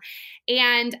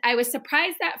 And I was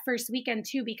surprised that first weekend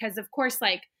too, because of course,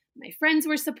 like my friends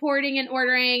were supporting and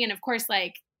ordering. And of course,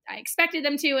 like I expected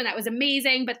them to, and that was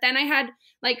amazing. But then I had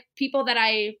like people that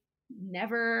I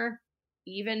never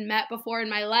even met before in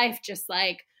my life, just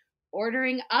like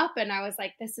ordering up. And I was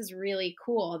like, this is really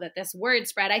cool that this word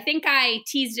spread. I think I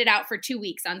teased it out for 2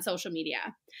 weeks on social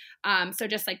media. So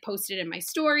just like posted in my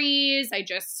stories. I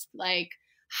just like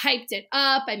hyped it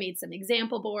up. I made some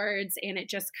example boards, and it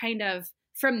just kind of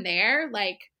from there,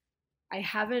 like I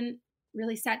haven't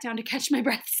really sat down to catch my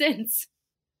breath since.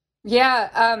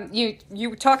 Yeah,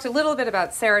 you talked a little bit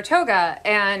about Saratoga,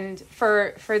 and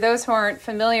for those who aren't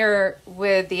familiar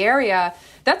with the area,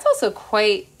 that's also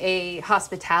quite a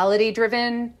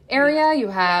hospitality-driven area. You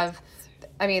have,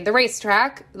 the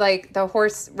racetrack, like the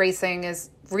horse racing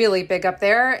is really big up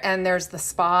there, and there's the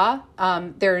spa,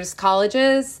 there's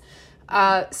colleges.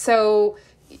 So,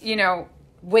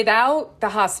 without the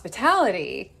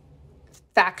hospitality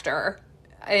factor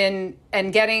and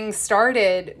getting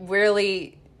started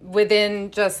really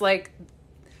within just like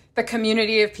the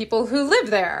community of people who live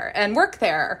there and work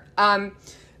there.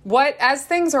 As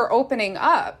things are opening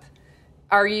up,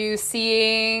 are you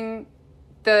seeing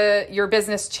your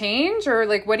business change, or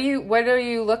like what are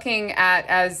you looking at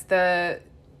as the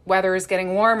weather is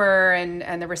getting warmer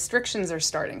and the restrictions are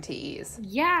starting to ease?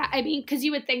 Yeah, because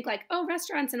you would think like, oh,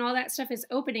 restaurants and all that stuff is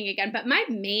opening again. But my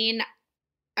main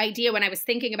idea when I was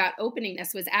thinking about opening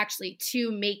this was actually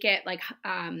to make it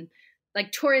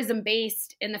like tourism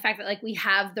based in the fact that like we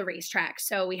have the racetrack.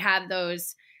 So we have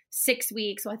those 6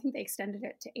 weeks. Well, I think they extended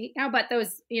it to 8 now, but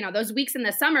those, those weeks in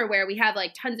the summer where we have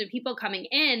like tons of people coming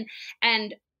in,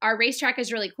 and our racetrack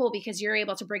is really cool because you're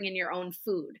able to bring in your own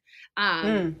food.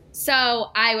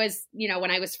 So I was, when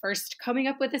I was first coming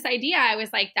up with this idea, I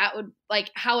was like, that would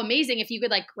like, how amazing if you could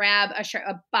like grab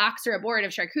a box or a board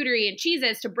of charcuterie and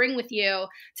cheeses to bring with you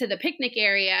to the picnic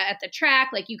area at the track.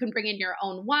 Like you can bring in your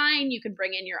own wine, you can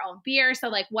bring in your own beer. So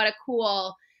like, what a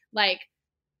cool, like,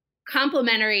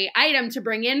 complimentary item to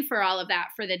bring in for all of that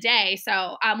for the day.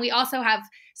 So we also have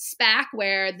SPAC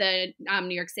where the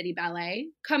New York City Ballet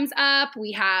comes up.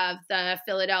 We have the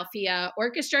Philadelphia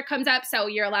Orchestra comes up. So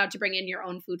you're allowed to bring in your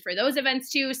own food for those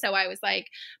events too. So I was like,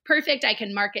 perfect. I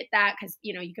can market that because,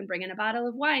 you can bring in a bottle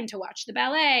of wine to watch the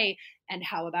ballet. And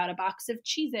how about a box of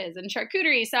cheeses and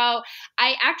charcuterie? So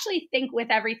I actually think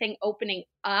with everything opening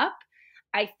up,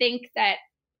 I think that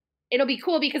it'll be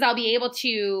cool because I'll be able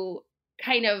to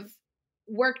kind of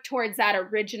work towards that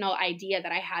original idea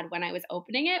that I had when I was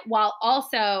opening it, while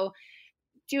also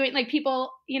doing like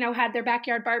people, had their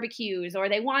backyard barbecues, or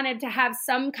they wanted to have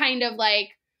some kind of like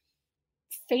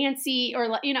fancy,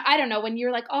 or, I don't know, when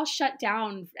you're like all shut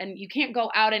down and you can't go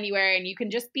out anywhere and you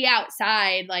can just be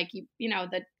outside, like,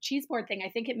 the cheese board thing, I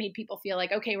think it made people feel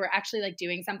like, okay, we're actually like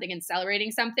doing something and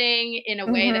celebrating something in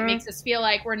a way that makes us feel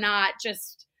like we're not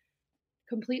just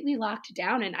completely locked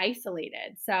down and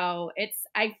isolated. So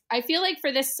I feel like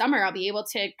for this summer, I'll be able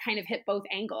to kind of hit both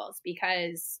angles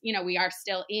because, we are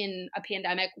still in a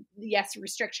pandemic. Yes,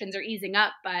 restrictions are easing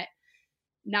up, but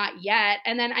not yet.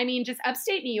 And then, just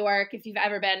upstate New York, if you've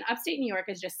ever been, upstate New York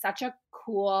is just such a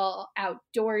cool,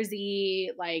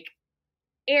 outdoorsy, like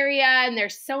area. And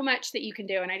there's so much that you can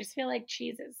do. And I just feel like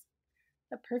cheese is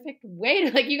the perfect way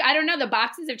to I don't know, the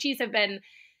boxes of cheese have been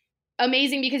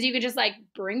amazing because you could just like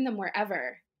bring them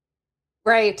wherever.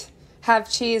 Right.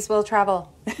 Have cheese will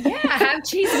travel. Yeah. Have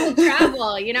cheese will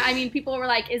travel. People were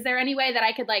like, is there any way that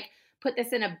I could like put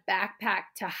this in a backpack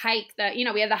to hike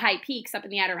we have the high peaks up in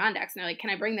the Adirondacks, and they're like,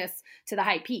 can I bring this to the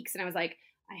high peaks? And I was like,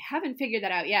 I haven't figured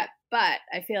that out yet, but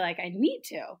I feel like I need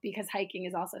to because hiking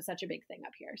is also such a big thing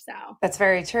up here. So that's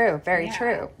very true. Very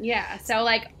true. Yeah. So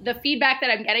like the feedback that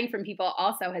I'm getting from people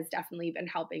also has definitely been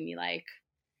helping me like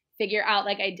figure out,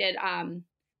 like I did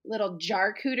little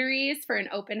charcuteries for an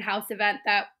open house event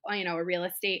that, a real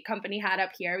estate company had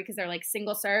up here because they're like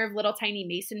single serve little tiny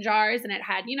mason jars. And it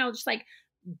had, just like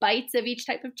bites of each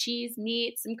type of cheese,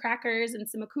 meat, some crackers and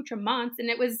some accoutrements. And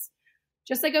it was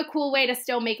just like a cool way to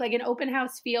still make like an open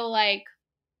house feel like,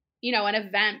 an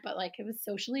event, but like it was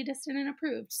socially distant and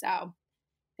approved. So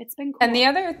it's been cool. And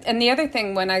the other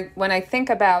thing when I think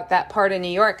about that part of New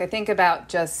York, I think about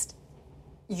just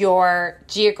your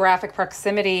geographic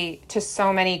proximity to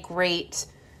so many great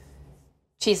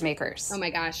cheesemakers. Oh my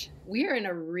gosh. We are in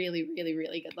a really, really,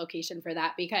 really good location for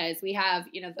that because we have,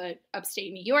 the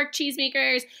upstate New York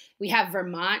cheesemakers. We have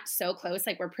Vermont so close,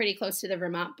 like we're pretty close to the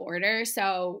Vermont border.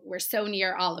 So we're so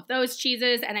near all of those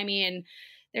cheeses. And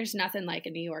there's nothing like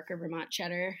a New York or Vermont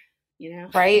cheddar,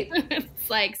 Right. It's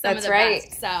like some of the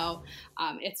best. So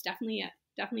it's definitely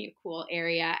a cool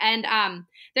area. And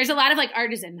there's a lot of like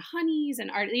artisan honeys and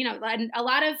and a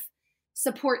lot of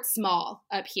support small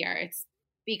up here. It's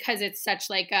because it's such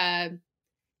a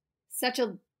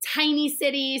tiny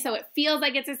city. So it feels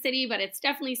like it's a city, but it's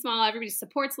definitely small. Everybody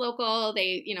supports local.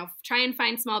 They, try and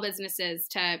find small businesses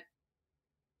to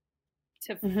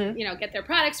get their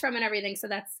products from and everything. So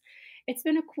it's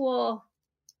been a cool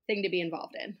thing to be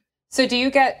involved in. So do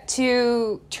you get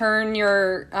to turn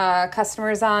your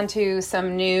customers on to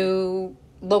some new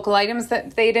local items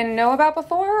that they didn't know about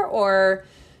before? Or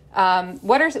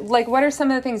what are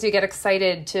some of the things you get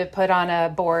excited to put on a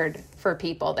board for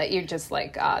people that you just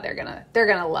like, they're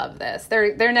gonna love this.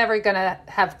 They're never gonna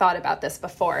have thought about this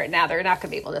before. Now they're not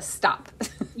gonna be able to stop.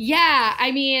 Yeah,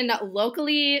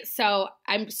 locally, so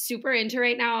I'm super into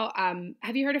right now.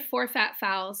 Have you heard of Four Fat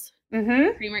Fowls?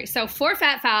 Mm-hmm. Creamery. So Four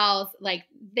Fat Fowls, like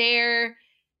their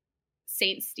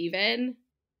St. Stephen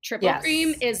triple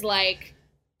cream is like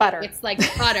butter. It's like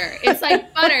butter. It's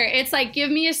like butter. It's like,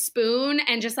 give me a spoon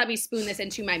and just let me spoon this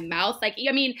into my mouth. Like,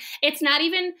 it's not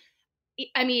even,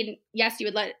 yes, you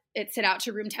would let it sit out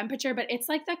to room temperature, but it's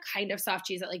like the kind of soft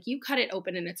cheese that like you cut it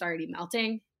open and it's already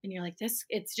melting. And you're like,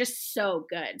 it's just so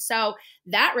good. So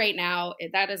that right now,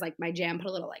 that is like my jam. Put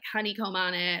a little like honeycomb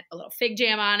on it, a little fig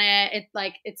jam on it.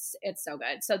 It's so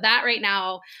good. So that right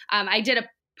now, I did a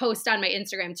post on my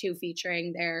Instagram too,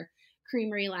 featuring their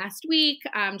creamery last week,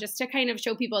 just to kind of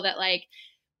show people that like,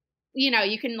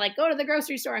 you can like go to the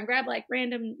grocery store and grab like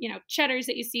random, cheddars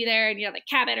that you see there and, like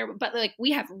Cabot but like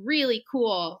we have really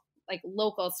cool like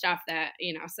local stuff that,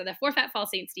 so the For Fat Fall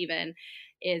St. Stephen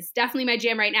is definitely my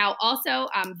jam right now. Also,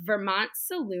 Vermont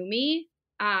Salumi.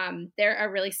 They're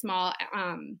a really small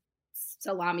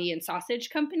salami and sausage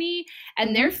company,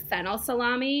 and their fennel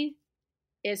salami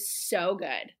is so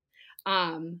good.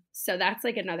 So that's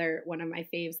like another one of my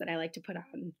faves that I like to put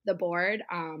on the board.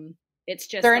 It's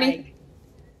just I'm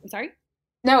sorry?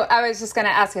 No, I was just going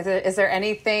to ask, is there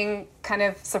anything kind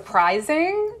of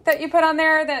surprising that you put on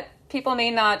there that people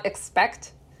may not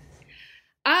expect?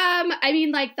 I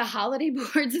mean, like the holiday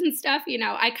boards and stuff,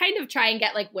 I kind of try and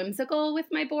get like whimsical with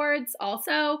my boards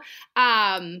also.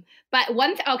 But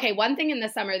one thing in the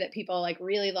summer that people like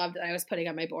really loved that I was putting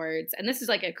on my boards, and this is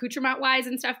like accoutrement wise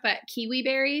and stuff, but kiwi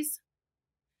berries.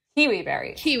 Kiwi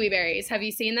berries. Have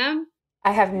you seen them?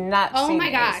 I have not seen Oh my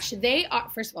these. gosh. They are,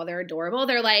 first of all, they're adorable.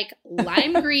 They're like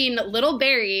lime green little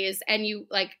berries, and you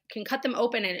like can cut them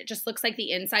open and it just looks like the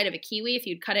inside of a kiwi if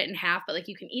you'd cut it in half, but like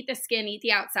you can eat the skin, eat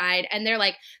the outside, and they're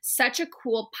like such a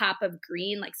cool pop of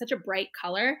green, like such a bright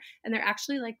color, and they're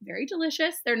actually like very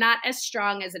delicious. They're not as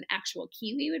strong as an actual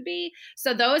kiwi would be.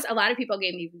 So those, a lot of people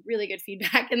gave me really good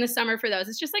feedback in the summer for those.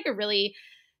 It's just like a really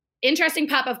interesting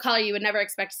pop of color. You would never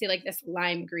expect to see like this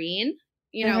lime green,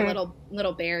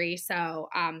 little berry. So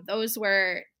those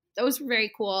were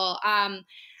very cool. I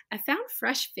found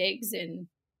fresh figs in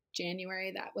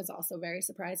January. That was also very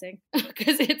surprising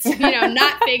because it's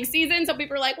not fig season. So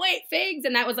people were like, wait, figs,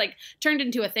 and that was like turned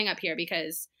into a thing up here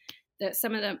because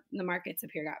some of the markets up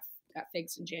here got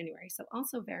figs in January. So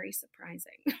also very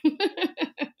surprising.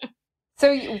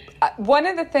 So one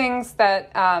of the things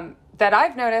that that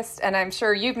I've noticed, and I'm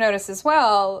sure you've noticed as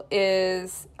well,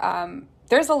 is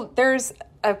there's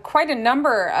quite a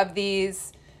number of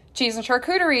these cheese and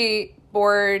charcuterie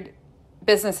board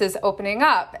businesses opening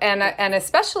up, and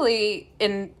especially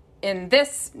in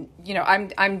this,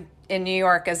 I'm in New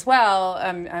York as well.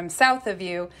 I'm south of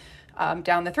you,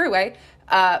 down the thruway,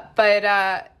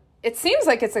 but it seems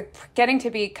like it's getting to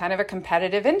be kind of a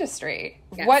competitive industry.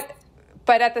 Yes.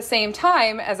 But at the same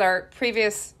time, as our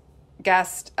previous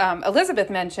guest Elizabeth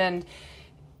mentioned,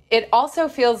 it also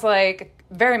feels like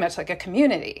very much like a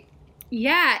community.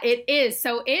 Yeah, it is.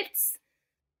 So it's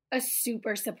a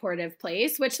super supportive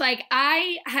place, which like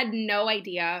I had no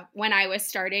idea when I was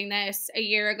starting this a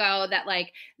year ago that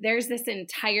like there's this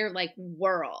entire like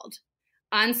world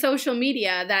on social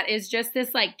media that is just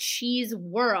this like cheese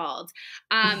world.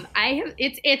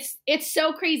 It's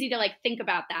so crazy to like think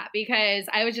about that because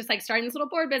I was just like starting this little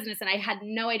board business and I had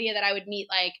no idea that I would meet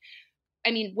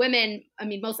women,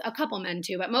 a couple men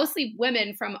too, but mostly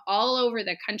women from all over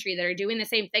the country that are doing the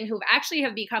same thing who actually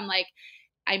have become like,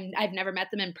 I've never met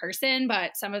them in person,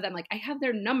 but some of them, like I have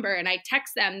their number and I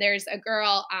text them. There's a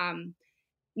girl,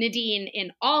 Nadine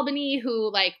in Albany, who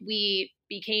like we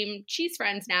became cheese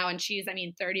friends now. And she's,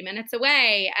 30 minutes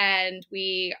away, and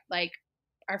we like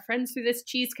are friends through this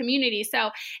cheese community.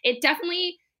 So it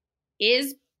definitely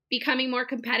is becoming more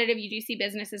competitive. You do see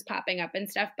businesses popping up and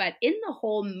stuff, but in the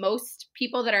whole, most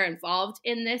people that are involved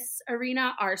in this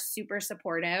arena are super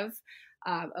supportive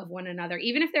of one another,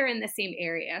 even if they're in the same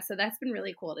area. So that's been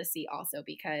really cool to see also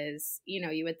because,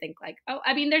 you would think like,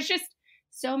 there's just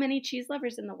so many cheese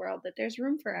lovers in the world that there's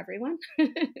room for everyone.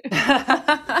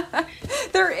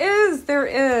 There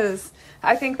is.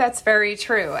 I think that's very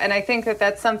true. And I think that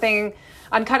that's something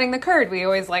on Cutting the Curd we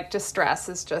always like to stress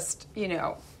is just,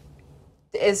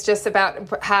 is just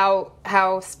about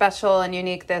how special and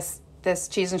unique this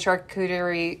cheese and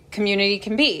charcuterie community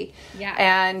can be. Yeah.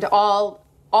 And all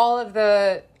of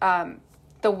the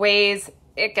ways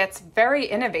it gets very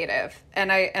innovative.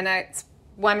 And it's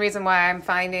one reason why I'm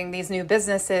finding these new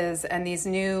businesses and these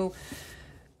new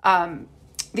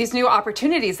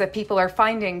opportunities that people are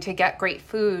finding to get great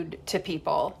food to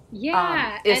people.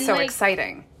 Yeah. Is so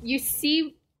exciting. You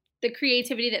see the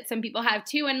creativity that some people have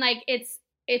too. And like, it's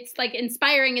like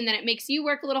inspiring, and then it makes you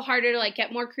work a little harder to like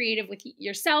get more creative with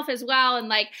yourself as well. And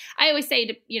like, I always say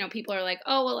to, people are like,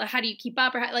 oh, well, how do you keep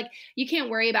up? Or like, you can't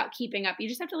worry about keeping up. You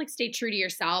just have to like stay true to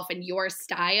yourself and your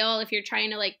style. If you're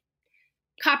trying to like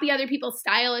copy other people's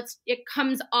style, it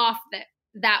comes off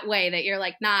that way that you're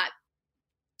like not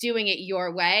doing it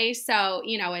your way. So,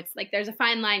 it's like, there's a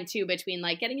fine line too between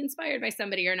like getting inspired by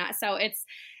somebody or not. So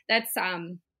that's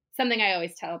something I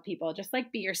always tell people, just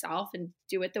like be yourself and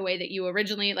do it the way that you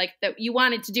originally like that you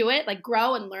wanted to do it, like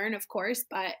grow and learn, of course,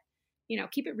 but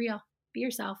keep it real, be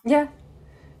yourself. Yeah.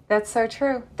 That's so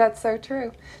true.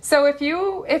 So if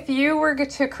you were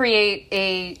to create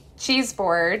a cheese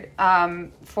board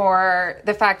for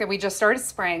the fact that we just started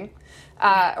spring,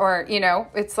 or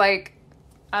it's like,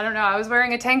 I don't know, I was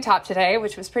wearing a tank top today,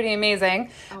 which was pretty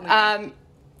amazing. Oh my gosh.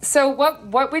 So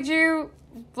what would you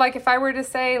like if I were to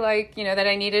say like, you know, that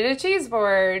I needed a cheese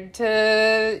board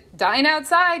to dine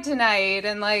outside tonight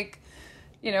and like,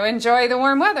 you know, enjoy the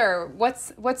warm weather,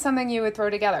 what's something you would throw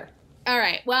together? All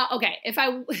right. Well, okay.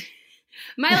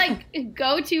 My like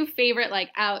go-to favorite like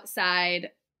outside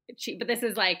cheese, but this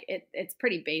is like it's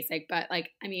pretty basic, but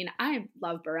like I mean, I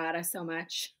love burrata so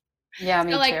much. Yeah,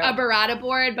 me so, like too. a burrata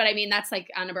board, but I mean that's like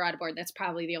on a burrata board, that's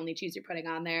probably the only cheese you're putting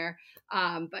on there.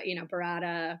 But you know,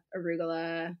 burrata,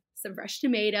 arugula, some fresh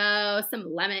tomato,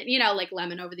 some lemon, you know, like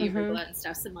lemon over the arugula and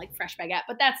stuff, some like fresh baguette.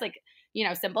 But that's like, you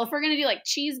know, simple. If we're gonna do like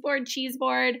cheese board,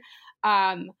 if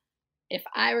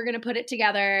I were gonna put it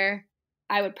together,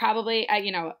 I would probably, I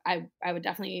would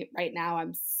definitely, right now,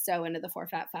 I'm so into the four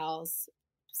fat fowls.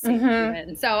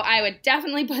 And so I would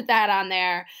definitely put that on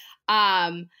there.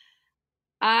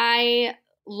 I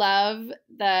love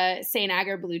the St.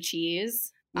 Agar blue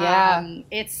cheese. Yeah.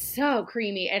 It's so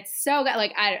creamy. It's so good.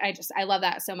 Like, I love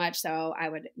that so much. So I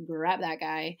would grab that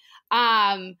guy.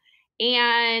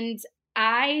 And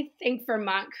I think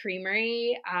Vermont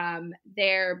Creamery,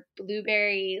 their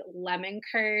blueberry lemon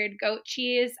curd goat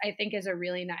cheese, I think is a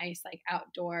really nice like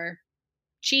outdoor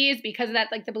cheese because of that,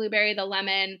 like the blueberry, the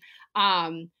lemon.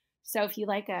 So if you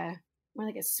like more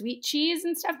like a sweet cheese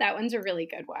and stuff, that one's a really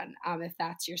good one. If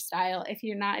that's your style. If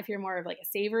you're more of like a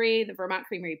savory, the Vermont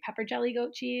Creamery pepper jelly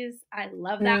goat cheese, I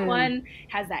love that one.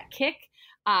 Has that kick.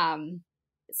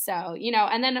 So, you know,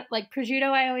 and then like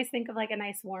prosciutto, I always think of like a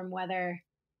nice warm weather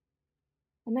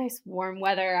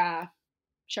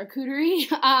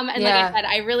charcuterie. And like I said,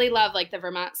 I really love like the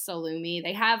Vermont salumi.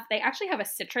 They actually have a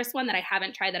citrus one that I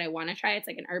haven't tried that I want to try. It's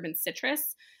like an urban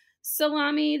citrus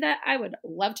salami that I would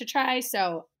love to try.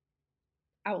 So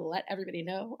I will let everybody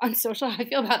know on social how I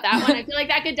feel about that one. I feel like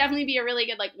that could definitely be a really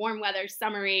good like warm weather,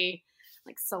 summery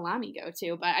like salami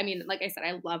go-to. But I mean, like I said,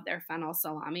 I love their fennel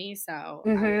salami. So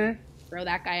I throw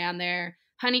that guy on there.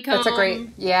 Honeycomb. That's a great,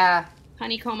 yeah.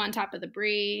 Honeycomb on top of the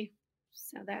brie.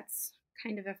 So that's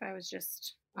kind of if I was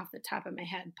just off the top of my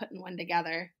head putting one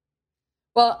together.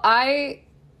 Well, I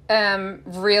am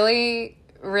really,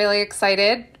 really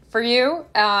excited for you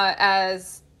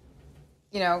as,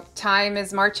 you know, time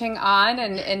is marching on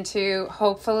and into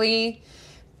hopefully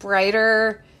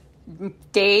brighter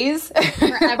days.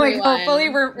 For everyone. Like hopefully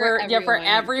we're for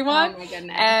everyone. Oh my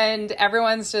goodness. And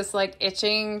everyone's just like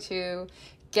itching to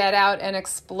get out and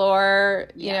explore,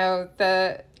 you know,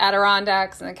 the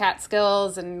Adirondacks and the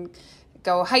Catskills and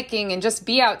go hiking and just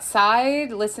be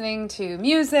outside listening to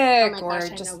music. Oh my or gosh,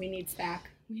 just I know. We need stack.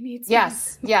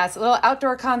 Yes, a little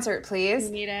outdoor concert, please.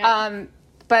 We need it.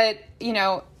 But, you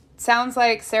know, sounds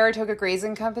like Saratoga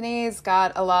Grazing Company's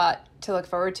got a lot to look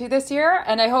forward to this year,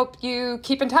 and I hope you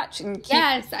keep in touch and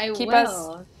keep will.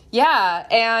 us. Yeah,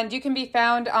 and you can be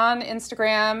found on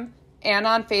Instagram and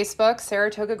on Facebook,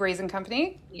 Saratoga Grazing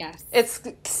Company. Yes. It's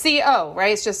CO,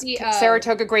 right? It's just CO.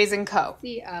 Saratoga Grazing Co.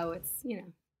 CO. It's, you know,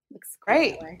 looks cool.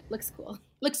 Great. Looks cool.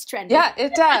 Looks trendy. Yeah,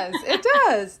 it does. It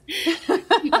does.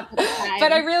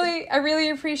 But I really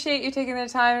appreciate you taking the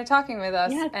time and talking with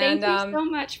us. Yeah, thank you so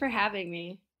much for having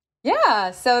me.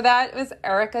 Yeah, so that was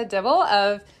Erica Dibble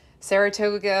of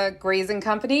Saratoga Grazing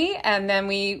Company. And then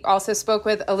we also spoke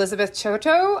with Elizabeth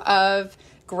Choto of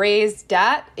Grazed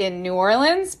Dat in New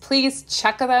Orleans. Please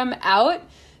check them out.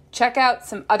 Check out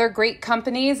some other great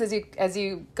companies as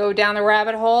you go down the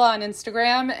rabbit hole on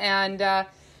Instagram, and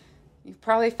you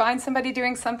probably find somebody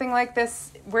doing something like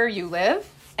this where you live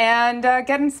and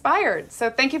get inspired. So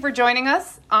thank you for joining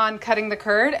us on Cutting the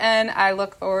Curd, and I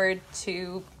look forward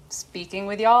to speaking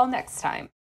with y'all next time.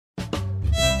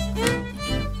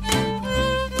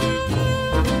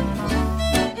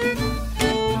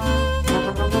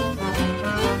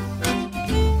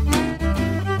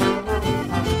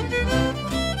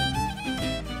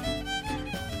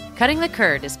 Cutting the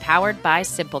Curd is powered by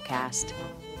Simplecast.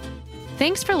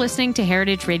 Thanks for listening to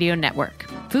Heritage Radio Network,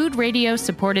 food radio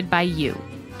supported by you.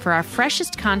 For our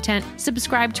freshest content,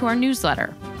 subscribe to our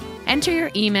newsletter. Enter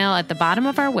your email at the bottom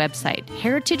of our website,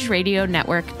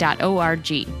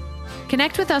 heritageradionetwork.org.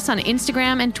 Connect with us on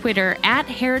Instagram and Twitter at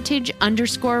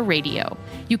heritage_radio.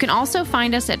 You can also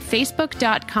find us at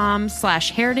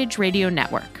facebook.com/Heritage Radio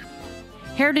Network.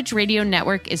 Heritage Radio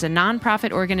Network is a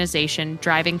nonprofit organization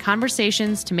driving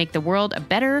conversations to make the world a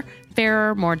better,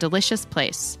 fairer, more delicious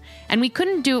place. And we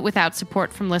couldn't do it without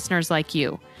support from listeners like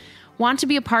you. Want to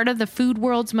be a part of the food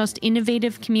world's most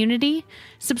innovative community?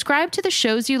 Subscribe to the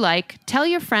shows you like, tell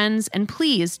your friends, and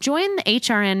please join the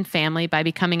HRN family by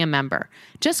becoming a member.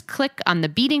 Just click on the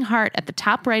beating heart at the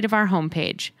top right of our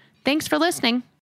homepage. Thanks for listening.